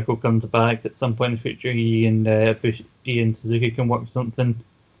if Jericho comes back at some point in the future, he and Suzuki can work something.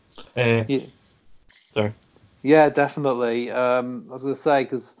 Sorry. Yeah, definitely. I was going to say,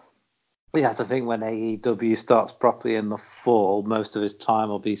 because we have to think when AEW starts properly in the fall, most of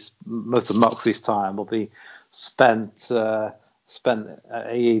Moxley's time will be spent at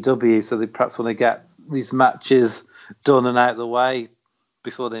AEW, so they perhaps want to get these matches done and out of the way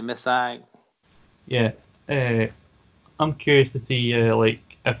before they miss out. Yeah, I'm curious to see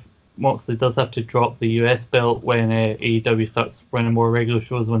if Moxley does have to drop the US belt when AEW starts running more regular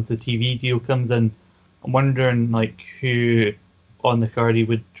shows once the TV deal comes in. I'm wondering who on the card he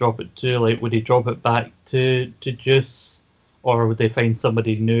would drop it to. Would he drop it back to Juice, or would they find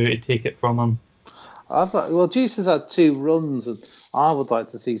somebody new to take it from him? Juice has had 2 runs, and I would like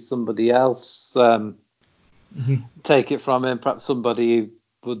to see somebody else take it from him. Perhaps somebody who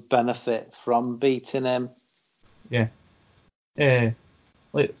would benefit from beating him. Yeah.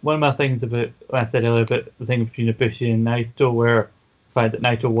 One of my things about, when I said earlier about the thing between Ibushi and Naito, where the fact that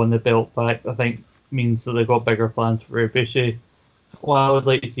Naito won the belt back, I think means that they've got bigger plans for Ibushi. Well, I would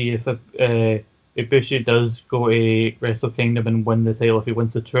like to see if Ibushi does go to Wrestle Kingdom and win the title if he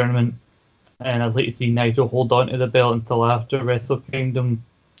wins the tournament. And I'd like to see Naito hold on to the belt until after Wrestle Kingdom,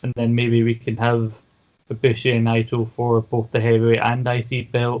 and then maybe we can have Ibushi and Naito for both the heavyweight and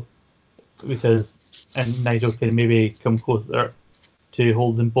IC belt, and Naito can maybe come closer to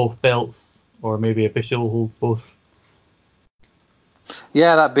holding both belts, or maybe Ibushi will hold both.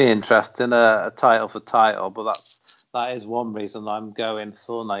 Yeah, that'd be interesting, a title for title, but that is one reason I'm going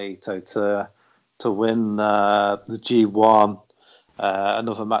for Naito to win the G1.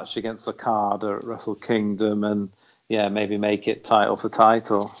 another match against Okada at Wrestle Kingdom, and maybe make it title for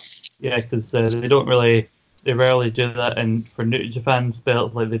title. Yeah, because they rarely do that, and for New Japan's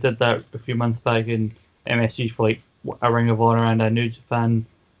belt, like they did that a few months back in MSG for like a Ring of Honor and a New Japan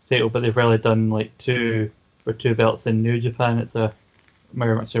title, but they've rarely done like two belts in New Japan. It's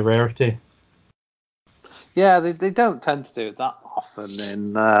very much a rarity. Yeah, they don't tend to do it that often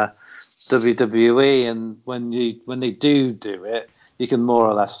in WWE, and when they do it, you can more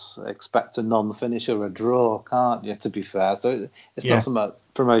or less expect a non-finish or a draw, can't you? To be fair, so it's not something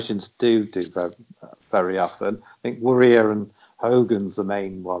promotions do very, very often. I think Warrior and Hogan's the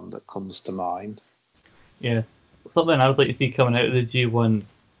main one that comes to mind. Yeah, something I would like to see coming out of the G1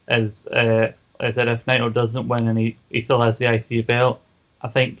 is that if Naito doesn't win and he still has the IC belt, I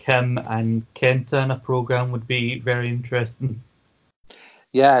think him and Kenta in a program would be very interesting.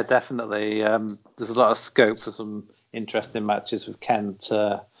 Yeah, definitely. There's a lot of scope for some interesting matches with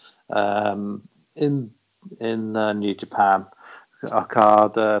Kenta in New Japan.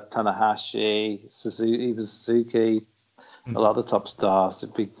 Okada, Tanahashi, Suzuki, a lot of top stars.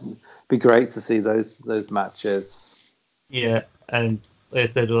 It'd be great to see those matches. Yeah, and like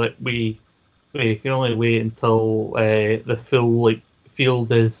I said, like we can only wait until the full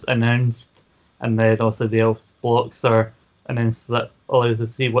field is announced, and then also the elf blocks are announced. That allows us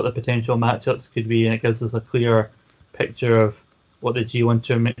to see what the potential matchups could be, and it gives us a clear picture of what the G1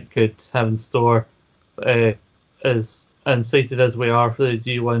 tournament could have in store. As excited as we are for the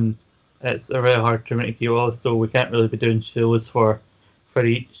G1, it's a very hard tournament to keep up, so we can't really be doing shows for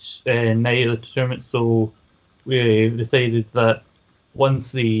each night of the tournament. So we decided that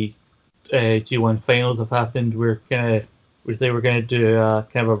once the G1 finals have happened, we're going to do a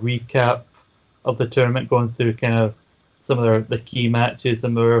kind of a recap of the tournament, going through kind of some of the key matches,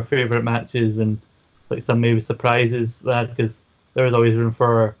 some of our favourite matches, and like some maybe surprises, that because there was always room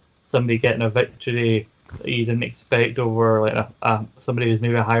for somebody getting a victory that you didn't expect over like somebody who's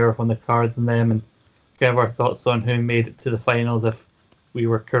maybe higher up on the card than them, and kind of our thoughts on who made it to the finals, if we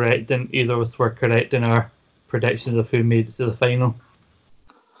were correct, and either of us were correct in our predictions of who made it to the final.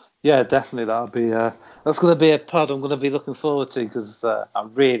 Yeah, definitely. That's going to be a pod I'm going to be looking forward to, because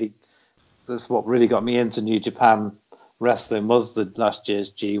that's what really got me into New Japan wrestling was the last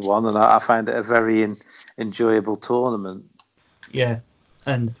year's G1, and I found it a very enjoyable tournament. Yeah,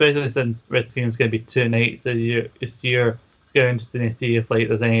 and especially since Wrestle Kingdom's going to be 2 nights this year, it's going to be interesting to see if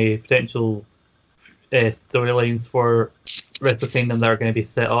there's any potential storylines for Wrestle Kingdom that are going to be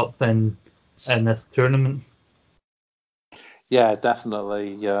set up in this tournament. Yeah,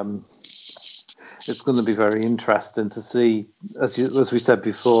 definitely. It's going to be very interesting to see, as we said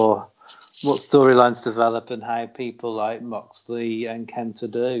before, what storylines develop and how people like Moxley and Kenta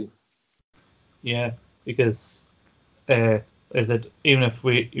do. Yeah, because even if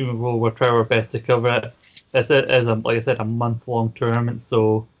we'll try our best to cover it, like I said, a month-long tournament,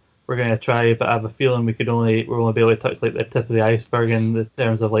 so we're going to try, but I have a feeling we're only be able to touch like the tip of the iceberg in the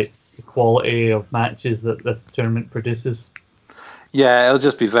terms of like the quality of matches that this tournament produces. Yeah, it'll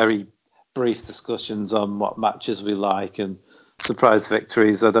just be very brief discussions on what matches we like and surprise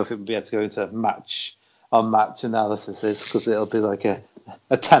victories. I don't think we'll be able to go into match analysis, because it'll be like a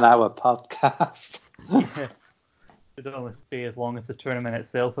 10-hour podcast. Yeah. It'd almost be as long as the tournament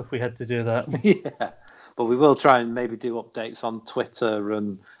itself if we had to do that. Yeah, but we will try and maybe do updates on Twitter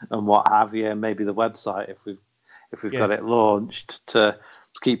and what have you, and maybe the website if we've got it launched, to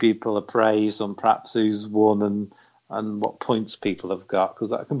keep people appraised on perhaps who's won and what points people have got,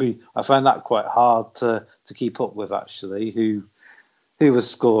 because that can be, I find that quite hard to keep up with, actually, who was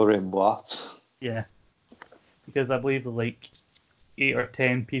scoring what. Yeah, because I believe like 8 or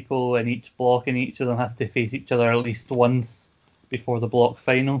 10 people in each block, and each of them has to face each other at least once before the block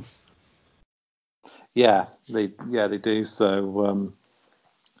finals. Yeah, they do. So,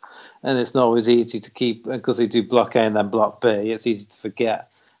 and it's not always easy to keep, because they do block A and then block B. It's easy to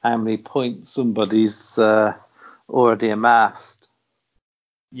forget how many points somebody's already amassed.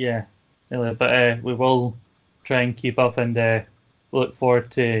 Yeah, but we will try and keep up, and look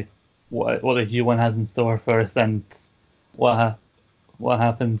forward to what the G1 has in store for us, and what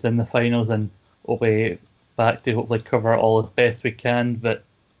happens in the finals, and we'll be back to hopefully cover all as best we can. But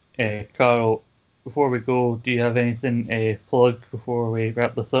Carl, before we go, do you have anything plug before we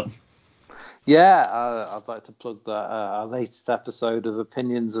wrap this up? Yeah, I'd like to plug that our latest episode of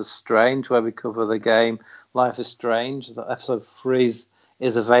Opinions Are Strange, where we cover the game Life is Strange. The episode 3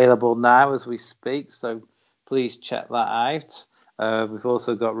 is available now as we speak, so please check that out. We've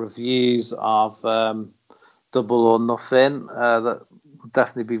also got reviews of Double or Nothing that would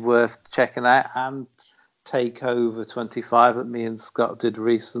definitely be worth checking out, and Takeover 25 that me and Scott did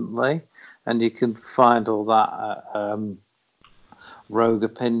recently, and you can find all that at Rogue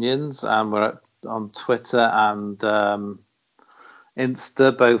Opinions, and we're on Twitter and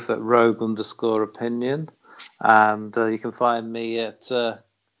Insta, both at Rogue_Opinion, and you can find me at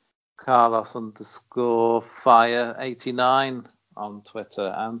Carlos_Fire89 on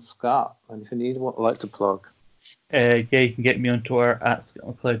Twitter. And Scott, anything you'd like to plug? Yeah, you can get me on Twitter at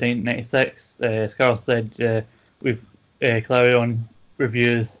Cloud96. As Carl said, we've carried on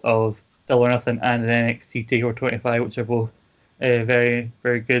reviews of Double or Nothing and NXT TakeOver 25, which are both very,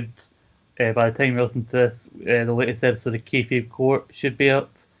 very good. By the time you listen to this, the latest episode of Kayfabe Court should be up,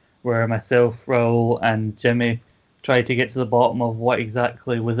 where myself, Raul, and Jimmy tried to get to the bottom of what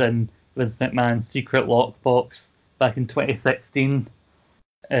exactly was in Vince McMahon's secret lockbox back in 2016.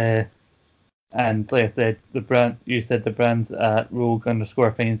 And like I said, the brand's at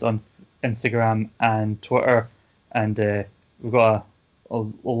Rogue_Opinions on Instagram and Twitter, and we've got a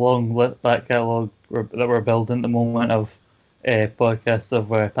long back catalogue that we're building at the moment of podcasts of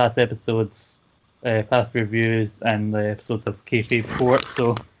past episodes, past reviews, and the episodes of Kayfabe Court.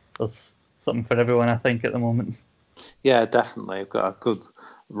 So there's something for everyone, I think, at the moment. Yeah, definitely. We've got a good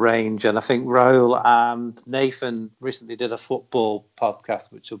range, and I think Raoul and Nathan recently did a football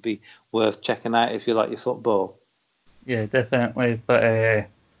podcast, which will be worth checking out if you like your football. Yeah, definitely. But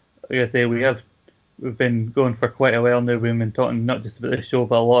like I say, we've been going for quite a while now. We've been talking not just about the show,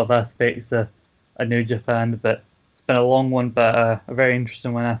 but a lot of aspects of New Japan. But it's been a long one, but a very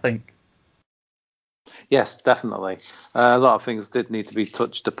interesting one, I think. Yes, definitely. A lot of things did need to be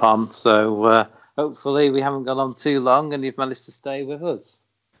touched upon, so hopefully we haven't gone on too long and you've managed to stay with us.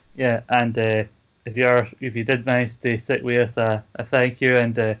 Yeah, and if you did manage to sit with us, a thank you,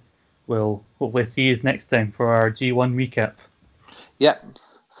 and we'll hopefully see you next time for our G1 recap. Yep,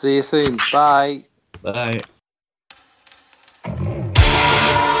 see you soon. Bye. Bye.